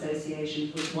Anglo-Israel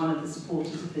Association was one of the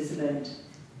supporters of this event.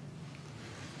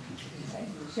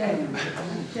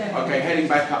 Okay, heading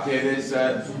back up here, there's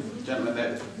a gentleman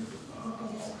there.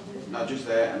 No, just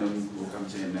there, and then we'll come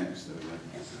to him next. There we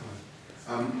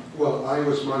go. Well, I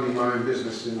was minding my own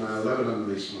business in Lebanon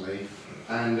recently,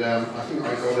 and I think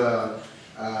I got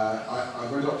I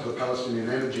went up to the Palestinian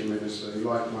energy minister who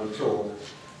liked my talk,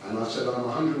 and I said I'm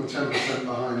 110%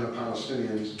 behind the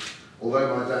Palestinians,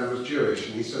 although my dad was Jewish,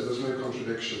 and he said there's no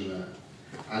contradiction there.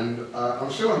 And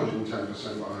I'm still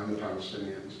 110% behind the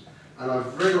Palestinians. And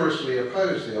I've rigorously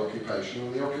opposed the occupation,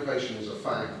 and the occupation is a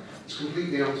fact. It's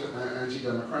completely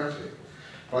anti-democratic.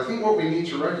 But I think what we need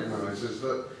to recognise is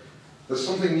that there's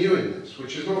something new in this,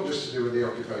 which is not just to do with the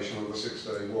occupation of the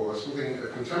Six-Day War, it's something, a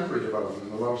contemporary development in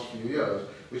the last few years,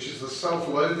 which is the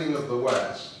self-loathing of the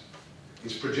West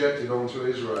is projected onto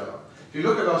Israel. If you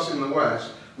look at us in the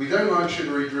West, we don't like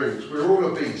sugary drinks, we're all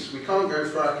obese, we can't go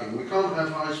fracking, we can't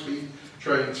have high-speed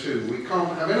train too, we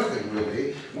can't have anything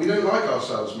really, we don't like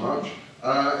ourselves much,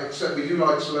 except we do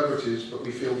like celebrities, but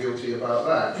we feel guilty about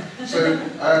that. So,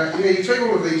 you take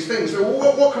all of these things, so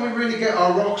what can we really get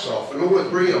our rocks off and all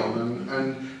agree on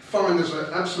and find as an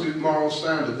absolute moral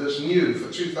standard that's new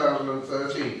for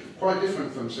 2013, quite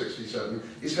different from 67,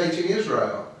 is hating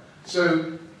Israel.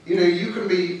 So, you can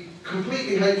be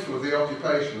completely hateful of the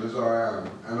occupation, as I am,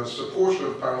 and a supporter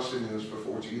of Palestinians for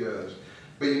 40 years,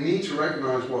 but you need to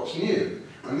recognise what's new.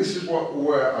 And this is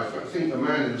where I think the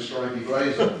man in the stripy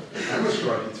blazer and the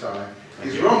stripy tie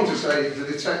is wrong to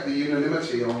detect the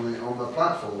unanimity on the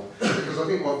platform, because I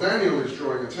think what Daniel is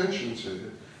drawing attention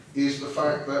to is the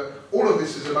fact that all of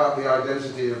this is about the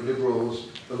identity of liberals,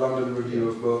 the London Review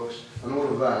of Books, and all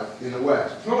of that in the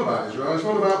West. It's not about Israel, it's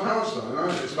not about Palestine,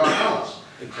 either. It's about us.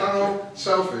 How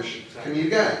selfish can you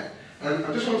get? And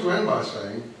I just want to end by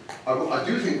saying, I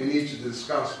do think we need to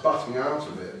discuss butting out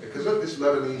of it, because at this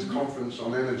Lebanese conference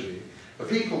on energy, the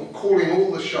people calling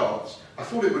all the shots, I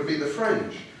thought it would be the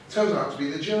French. It turns out to be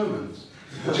the Germans.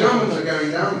 The Germans are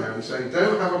going down there and saying,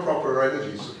 don't have a proper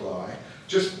energy supply,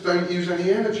 just don't use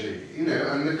any energy,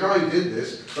 and the guy who did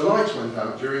this, the lights went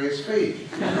out during his speech.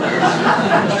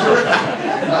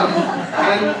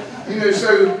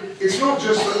 So it's not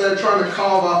just that they're trying to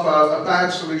carve up a bad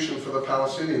solution for the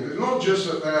Palestinians. It's not just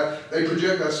that they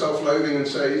project their self-loathing and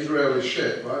say Israel is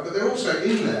shit, right? But they're also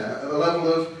in there at the level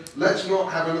of, let's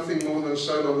not have anything more than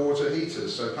solar water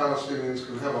heaters so Palestinians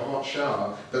can have a hot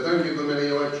shower, but don't give them any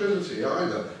electricity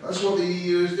either. That's what the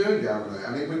EU is doing down there.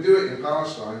 And it would do it in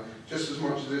Palestine just as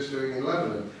much as it's doing in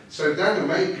Lebanon. So Daniel,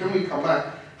 can we come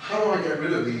back? How do I get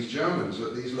rid of these Germans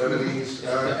at these Lebanese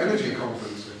energy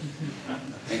conferences?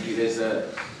 Thank you. There's a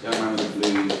young man with a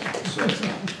blue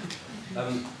sweater.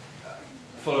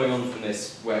 Following on from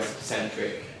this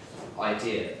West-centric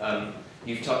idea,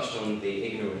 you've touched on the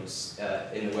ignorance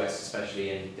in the West, especially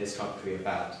in this country,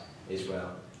 about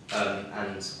Israel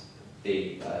and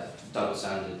the double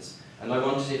standards. And I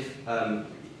wondered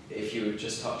if you would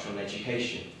just touch on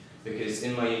education, because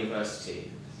in my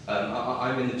university,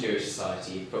 I'm in the Jewish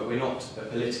society, but we're not a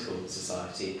political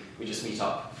society. We just meet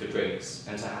up for drinks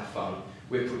and to have fun.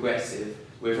 We're progressive.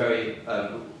 We're very,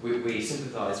 we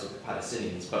sympathise with the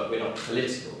Palestinians, but we're not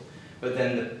political. But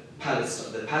then the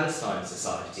Palestine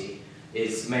society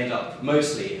is made up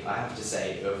mostly, I have to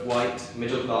say, of white,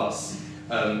 middle-class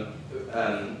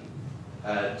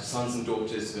sons and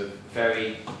daughters of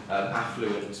very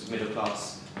affluent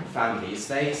middle-class families.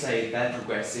 They say they're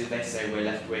progressive. They say we're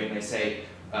left-wing. They say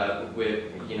we're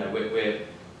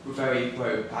very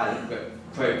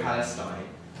pro-Palestine.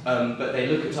 But they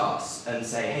look at us and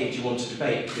say, hey, do you want to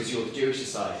debate because you're the Jewish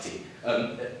society,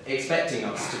 expecting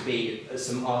us to be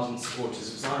some ardent supporters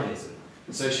of Zionism.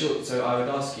 So I would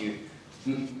ask you,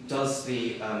 does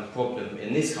the problem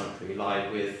in this country lie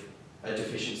with a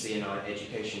deficiency in our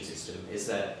education system? Is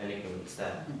there an ignorance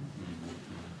there?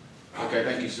 Okay,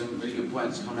 thank you. Some really good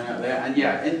points coming out there. And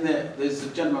yeah, in there, there's a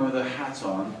gentleman with a hat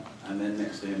on, and then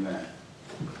next to him there.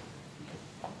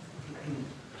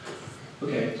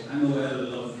 Okay, I'm aware that a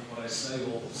lot of what I say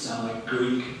will sound like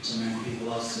Greek to many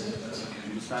people. I'll sit if that's okay.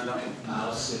 Stand up.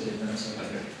 I'll sit if that's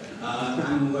okay.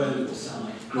 I'm aware that it will sound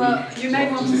like Greek. Well, you may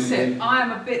want to sit. I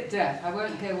am a bit deaf. I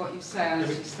won't hear what you say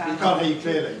unless you stand up. We can't hear you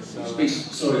clearly. So.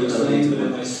 Sorry, you're saying that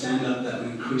if I stand up, that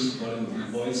will increase the volume of my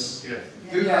voice? Yeah.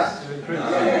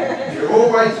 Yeah. You're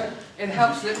always. It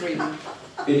helps lip reading.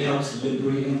 It helps lip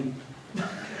reading.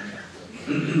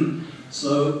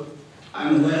 So,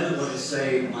 I'm aware that what I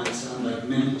say might sound like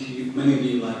many of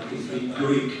you like it speak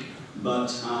Greek,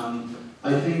 but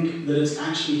I think that it's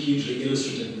actually hugely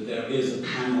illustrative that there is a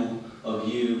panel of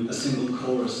you, a single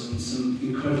chorus, and some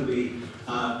incredibly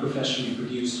professionally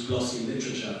produced glossy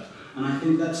literature. And I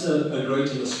think that's a great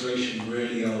illustration,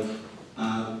 really, of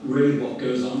really what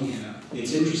goes on here.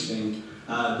 It's interesting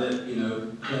that,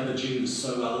 clever Jews,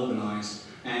 so well organized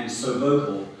and so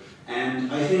vocal.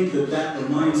 And I think that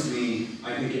reminds me,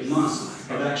 I think it must,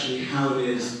 of actually how it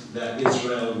is that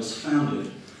Israel was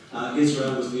founded.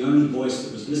 Israel was the only voice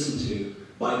that was listened to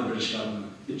by the British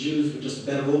government. The Jews were just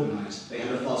better organized. They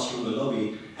had a far stronger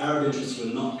lobby. Arab interests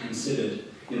were not considered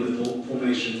in the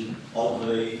formation of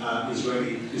the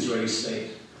Israeli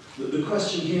state. The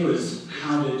question here is,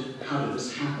 how did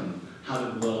this happen? How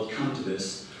did the world come to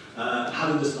this?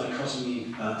 How did this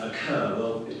dichotomy occur?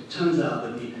 Well, it turns out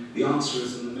that the answer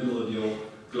is in the middle of your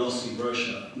glossy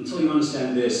brochure. Until you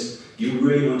understand this, you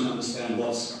really want to understand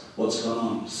what's gone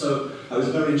on. So I was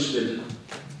very interested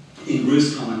in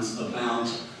Ruth's comments about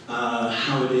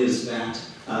how it is that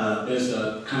there's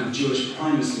a kind of Jewish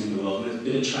primacy in the world, and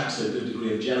it attracts a good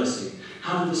degree of jealousy.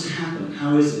 How did this happen?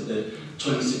 How is it that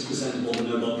 26% of all the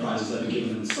Nobel Prizes ever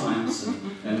given in science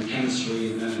and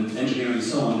chemistry and engineering and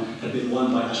so on have been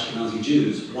won by Ashkenazi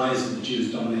Jews? Why is it that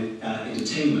Jews dominate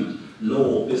entertainment,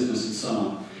 law, business, and so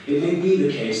on? It may be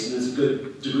the case, and there's a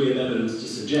good degree of evidence to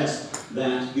suggest,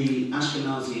 that the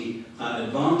Ashkenazi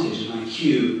advantage in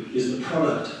IQ is the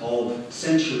product of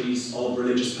centuries of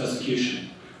religious persecution,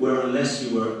 where unless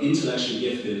you were intellectually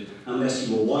gifted, unless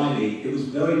you were wily, it was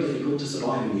very difficult to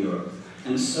survive in Europe.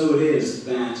 And so it is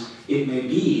that it may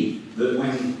be that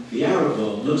when the Arab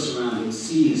world looks around and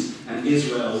sees an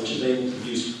Israel which is able to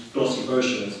produce glossy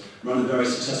brochures, run a very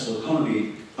successful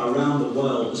economy around the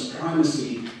world, this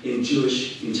primacy in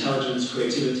Jewish intelligence,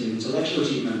 creativity, and intellectual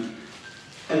achievement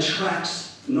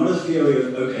attracts not a theory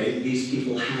of, okay, these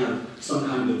people have some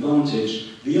kind of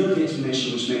advantage. The only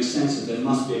explanation which makes sense is there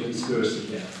must be a conspiracy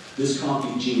here. This can't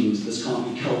be genes, this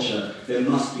can't be culture, there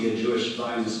must be a Jewish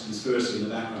Zionist conspiracy in the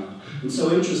background. And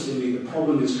so interestingly, the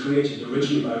problem is created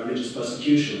originally by religious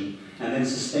persecution and then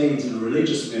sustained in a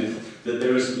religious myth that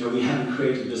there is, we haven't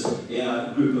created this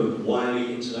group of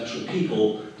wily intellectual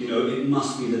people, it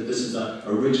must be that this is an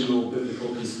original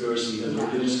biblical conspiracy, a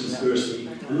religious conspiracy,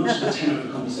 and not just the tenor of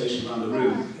the conversation around the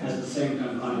room has the same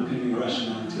kind of underpinning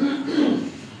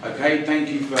rationality. Okay, thank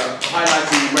you for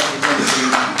highlighting and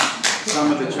representing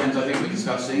some of the trends I think we're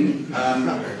discussing.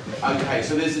 Okay,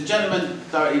 so there's a gentleman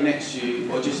directly next to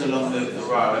you, or just along the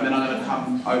row, and then I'm going to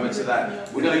come over to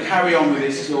that. We're going to carry on with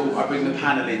this till I bring the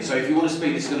panel in. So if you want to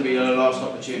speak, this is going to be your last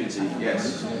opportunity.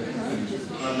 Yes.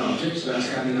 No, just about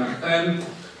standing up.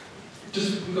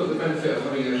 Just we've got the benefit of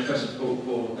having a professor's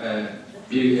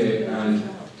view here, and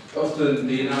often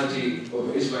the analogy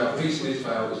of Israel, peace in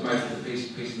Israel, was made for the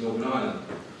peace in Northern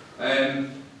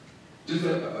Ireland. Just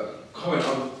a comment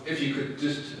on if you could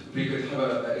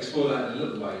explore that in a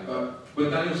little way. But when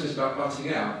Daniel says about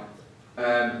butting out,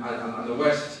 and the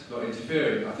West not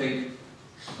interfering. I think,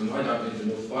 and I don't live in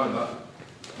North Ireland, but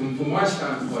from my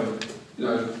standpoint, you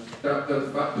know,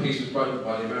 that peace was broken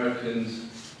by the Americans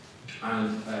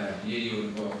and the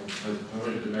EU, well,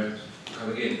 the Americans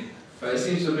coming in. But it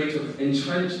seems to me to have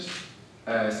entrenched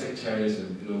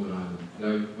sectarianism in Northern Ireland. You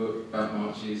know, about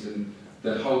marches and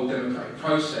the whole democratic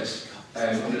process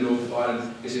in the North of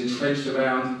Ireland is entrenched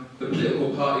around the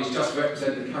political parties just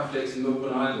representing Catholics in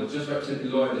Northern Ireland, or just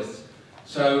representing loyalists.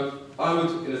 So I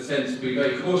would, in a sense, be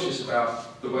very cautious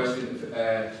about the West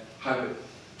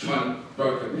trying to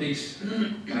broker peace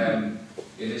in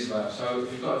Israel. So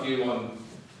if you've got a view on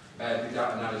that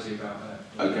analogy about that.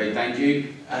 Okay, thank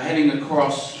you. Heading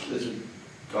across, there's a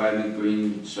guy in the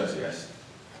green sweater, yes.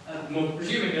 Well,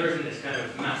 presuming there isn't this kind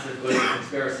of massive global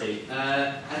conspiracy,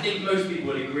 I think most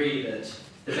people would agree that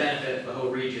the benefit for the whole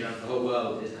region and for the whole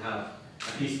world is to have a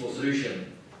peaceful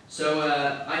solution. So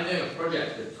I'm doing a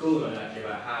project at school actually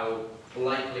about how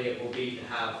likely it will be to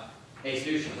have a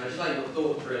solution. So I'd just like your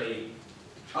thoughts really.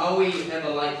 Are we ever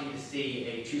likely to see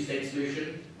a two-state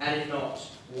solution? And if not,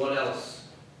 what else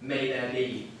may there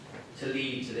be to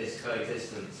lead to this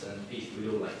coexistence and peace we'd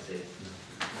all like to see?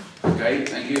 Okay,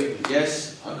 thank you.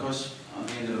 Yes, across on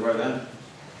the end of the row there.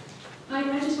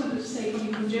 I just wanted to say,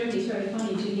 coming from Germany, it's very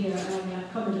funny to hear a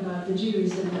comment about the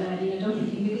Jews and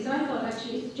dominating, because I thought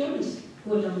actually it's the Germans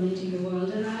who are dominating the world,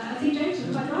 and I think James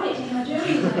was quite right. You know,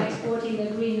 Germans are exporting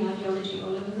their green ideology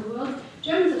all over the world.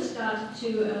 Germans have started to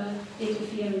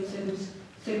interfere in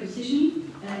circumcision.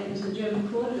 It was the German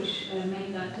court which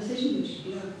made that decision, which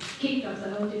kicked off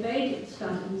the whole debate. It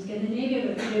started in Scandinavia,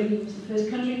 but Germany was the first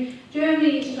country.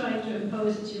 Germany is trying to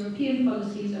impose its European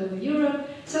policies over Europe.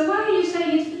 So why are you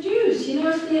saying it's the Jews? You know,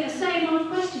 it's the same old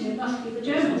question. It must be the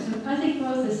Germans. And I think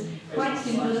both is quite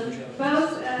simple.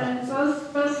 Both answers are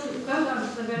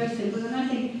very simple, and I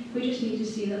think we just need to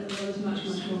see that the world is much,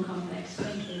 much more complex.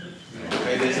 Thank you.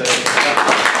 Okay, there's a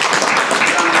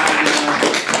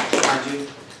thank you.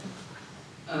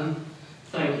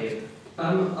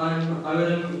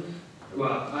 I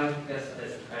guess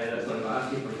that's something about a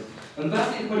few points.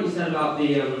 Firstly, the point you said about the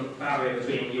barrier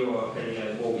between Europe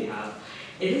and what we have,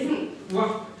 it isn't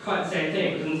quite the same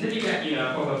thing, because until you get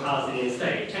a proper Palestinian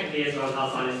state, technically Israel and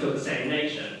Palestine is still the same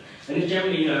nation, and it's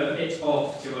generally a bit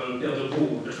off to build a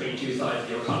wall between two sides of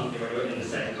your country when you're in the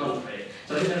same country.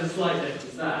 So I think there's a slight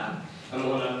difference there, and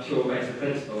on a pure basic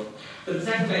principle. But the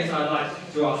second place I'd like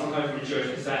to ask, coming from a Jewish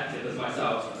perspective as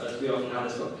myself, as we often have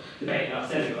this debate in our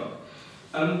synagogue,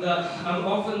 that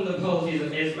often the policies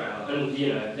of Israel, and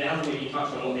they haven't really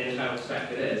touched on what the internal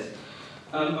perspective is,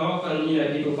 are often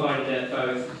people find it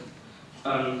both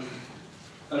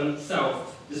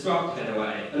self-destructive in a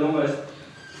way, and almost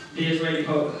the Israeli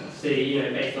policy,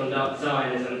 based on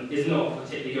Zionism, is not a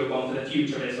particularly good one for the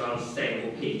future of Israel and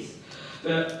sustainable peace.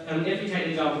 But if we take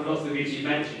the example of lots of the groups you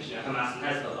mentioned, Hamas and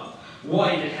Hezbollah,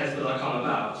 why did Hezbollah come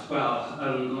about? Well,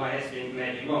 my history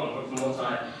may be wrong, but from what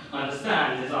I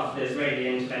understand is after the Israeli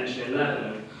intervention in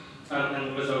Lebanon and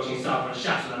the resulting Sabra and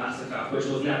Shatila massacre, which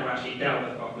was never actually dealt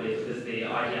with properly because the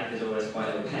IDF is always quite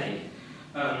opaque.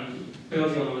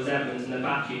 Building on the resemblance and the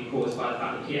vacuum caused by the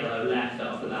fact that PLO left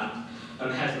after that,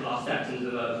 Hezbollah stepped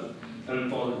into the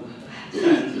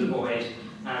void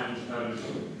and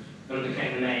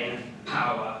became the main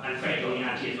power and preyed on the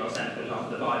anti-Israel sentiment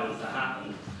after the violence that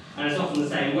happened. And it's often the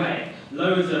same way.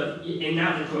 Loads of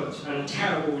inadequate and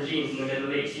terrible regimes in the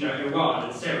Middle East, Iran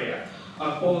and Syria,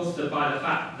 are bolstered by the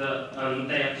fact that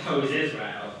they oppose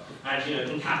Israel and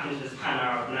can tap into this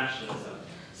pan-Arab nationalism.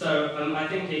 So I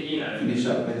think Finish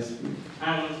up, please.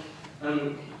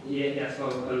 And yes, well,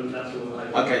 that's all I.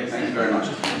 Okay, thank you very much.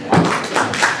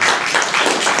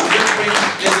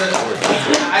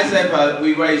 As ever,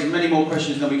 we raise many more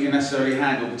questions than we can necessarily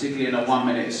handle, particularly in a 1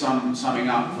 minute summing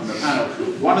up from the panel.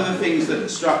 One of the things that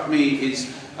struck me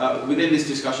is, within this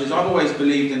discussion, is I've always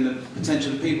believed in the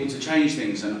potential of people to change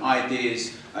things and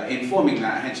ideas informing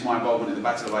that, hence my involvement in the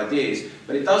battle of ideas.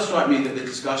 But it does strike me that the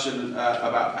discussion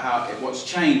about what's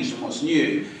changed and what's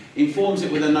new informs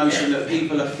it with a notion that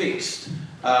people are fixed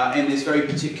in this very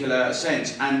particular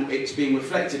sense, and it's being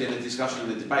reflected in the discussion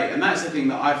and the debate. And that's the thing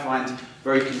that I find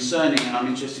very concerning, and I'm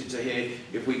interested to hear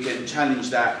if we can challenge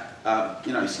that,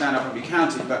 stand up and be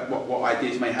counted, but what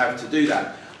ideas may have to do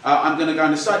that. I'm going to go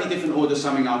in a slightly different order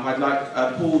summing up. I'd like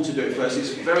Paul to do it first.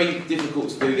 It's very difficult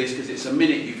to do this because it's a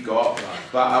minute you've got,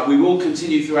 but we will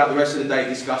continue throughout the rest of the day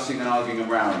discussing and arguing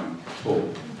around.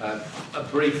 Paul.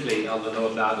 Briefly on the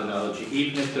Northern Ireland analogy,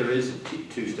 even if there is a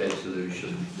two-state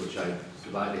solution, which I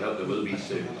slightly hope there will be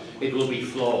soon, it will be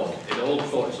flawed in all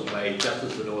sorts of ways, just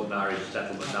as the Northern Irish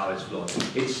settlement now is flawed.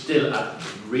 It's still a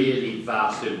really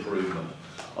vast improvement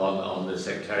on the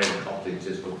sectarian conflicts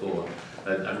as before.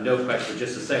 And no question,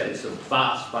 just to say, it's a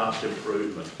vast, vast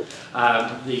improvement.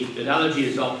 The analogy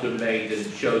is often made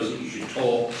and shows that you should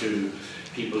talk to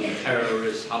people who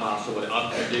terrorists, Hamas, or whatever,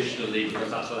 unconditionally,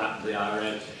 because that's what happened to the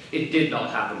IRA. It did not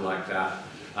happen like that.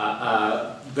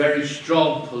 Very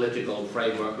strong political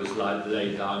framework was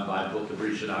laid down by both the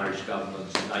British and Irish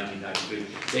governments in 1993.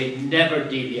 They never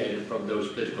deviated from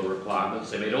those political requirements.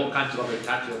 They made all kinds of other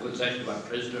tactical concessions about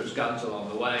prisoners, guns along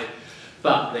the way,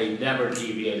 but they never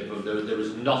deviated from those. There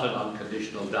was not an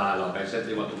unconditional dialogue. I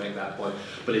simply want to make that point.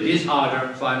 But it is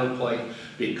harder, final point,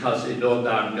 because in Northern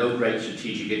Ireland no great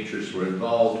strategic interests were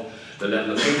involved. The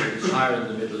level of ignorance is higher in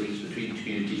the Middle East between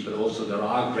communities, but also there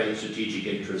are great strategic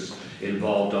interests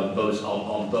involved on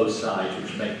both sides,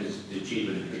 which make this, the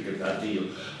achievement of that deal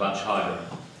much harder.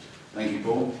 Thank you,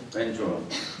 Paul. Ben Jordan.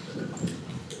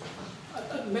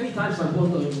 Many times I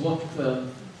wonder what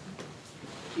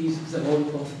is the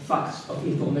role of facts, of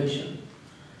information.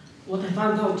 What I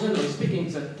found out, generally speaking,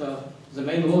 is that the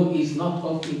main role is not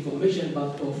of information,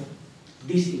 but of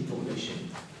disinformation,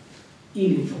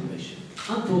 ill-information.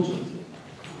 Unfortunately,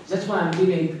 that's why I'm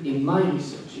dealing in my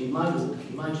research, in my work,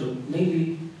 in my job,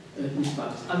 mainly with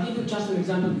facts. I'll give you just an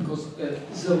example because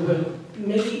there were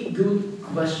many good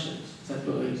questions that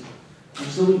were raised. I'm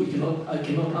sorry I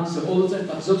cannot answer all of them,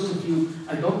 but those of you,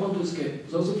 I don't want to escape.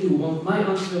 Those of you who want my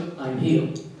answer, I'm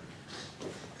here.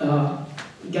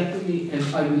 Get to me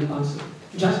and I will answer.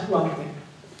 Just one thing.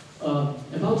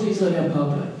 About the Israeli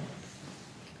apartheid.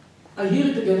 I hear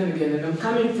it again and again, and I'm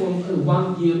coming from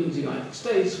 1 year in the United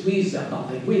States with the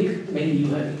apartheid week, maybe you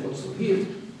have it also here.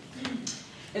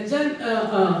 And then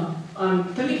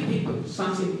I'm telling people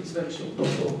something, it's very short,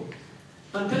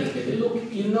 I'm telling people,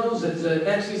 look, you know that the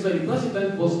ex-Israeli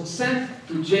president was sent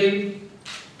to jail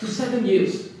to 7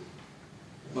 years.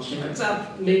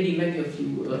 Maybe many of you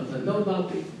know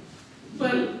about it.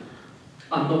 Well,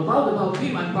 I'm not proud about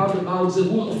him, I'm proud about the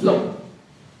rule of law.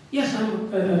 Yes, I'm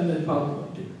proud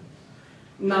about it.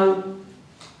 Now,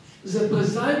 the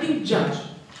presiding judge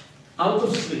out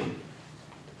of 3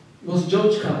 was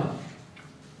George Carl,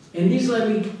 an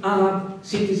Israeli Arab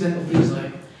citizen of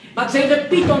Israel. But they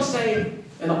repeat on saying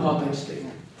an apartheid state.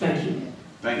 Thank you.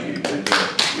 Thank you. Thank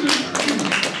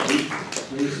you.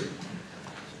 Please.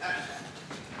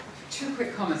 2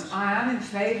 quick comments. I am in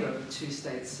favour of a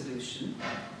 2-state solution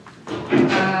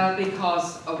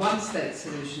because a 1-state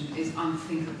solution is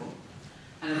unthinkable.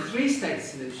 And a 3-state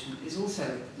solution is also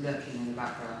lurking in the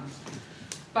background.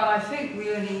 But I think we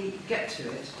only get to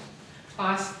it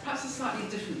by perhaps a slightly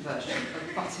different version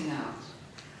of butting out,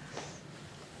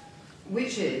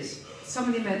 which is,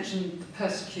 somebody mentioned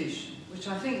persecution, which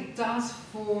I think does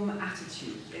form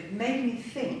attitude. It made me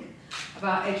think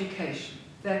about education.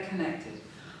 They're connected.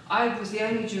 I was the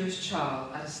only Jewish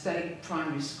child at a state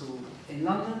primary school in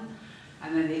London,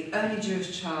 and then the only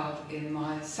Jewish child in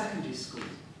my secondary school.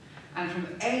 And from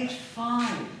age 5,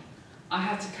 I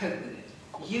had to cope with it.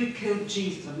 You killed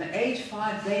Jesus. And at age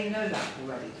 5, they know that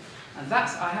already. And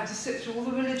I had to sit through all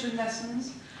the religion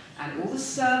lessons and all the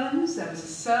sermons. There was a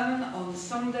sermon on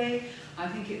Sunday, I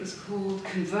think it was called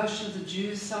Conversion of the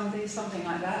Jews Sunday, something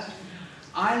like that.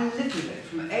 I lived with it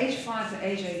from age 5 to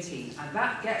age 18, and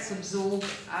that gets absorbed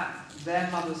at their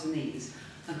mother's knees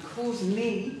and caused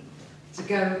me to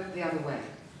go the other way.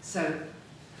 So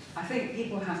I think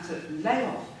people have to lay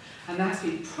off. And there has to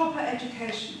be proper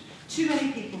education. Too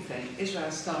many people think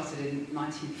Israel started in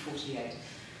 1948.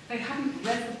 They haven't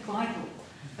read the Bible.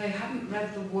 They haven't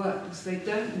read the works. They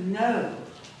don't know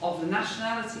of the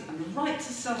nationality and the right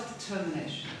to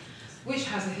self-determination, which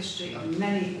has a history of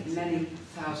many, many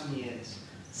thousand years.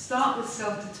 Start with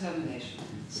self-determination.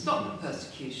 Stop the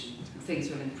persecution, and things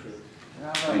will improve.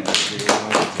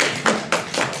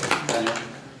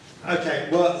 Okay,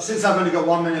 well, since I've only got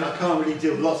 1 minute, I can't really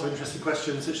deal with lots of interesting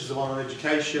questions, such as the one on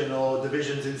education or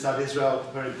divisions inside Israel,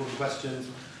 very important questions.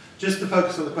 Just to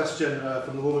focus on the question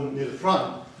from the woman near the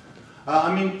front.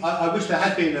 I mean, I wish there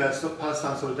had been a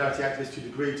Palestine solidarity activist who'd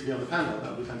agreed to be on the panel.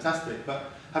 That would be fantastic. But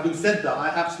having said that, I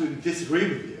absolutely disagree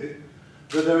with you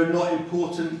that there are not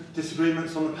important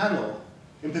disagreements on the panel.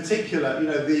 In particular, you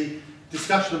know, the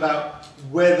discussion about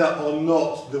whether or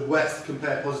not the West can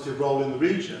play a positive role in the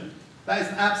region. That is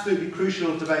an absolutely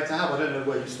crucial debate to have. I don't know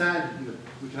where you stand. You know,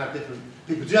 we can have different,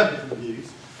 people do have different views.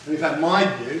 And in fact, my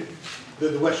view, that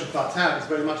the West should butt out, is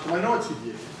very much the minority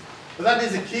view. But that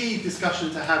is a key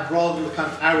discussion to have rather than the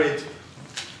kind of arid,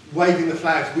 waving the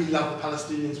flags, we love the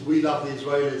Palestinians, we love the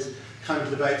Israelis kind of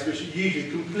debates, which are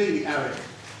usually completely arid.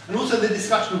 And also the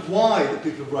discussion of why that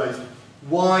people have raised.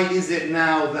 Why is it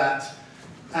now that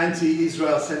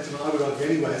anti-Israel sentiment, I would argue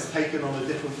anyway, has taken on a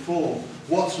different form.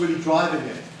 What's really driving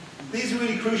it? These are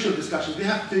really crucial discussions. We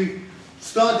have to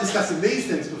start discussing these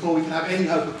things before we can have any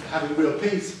hope of having real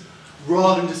peace,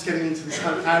 rather than just getting into this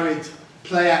kind of arid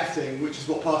play acting, which is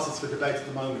what passes for debate at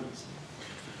the moment.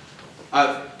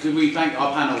 Could we thank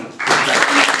our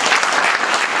panel?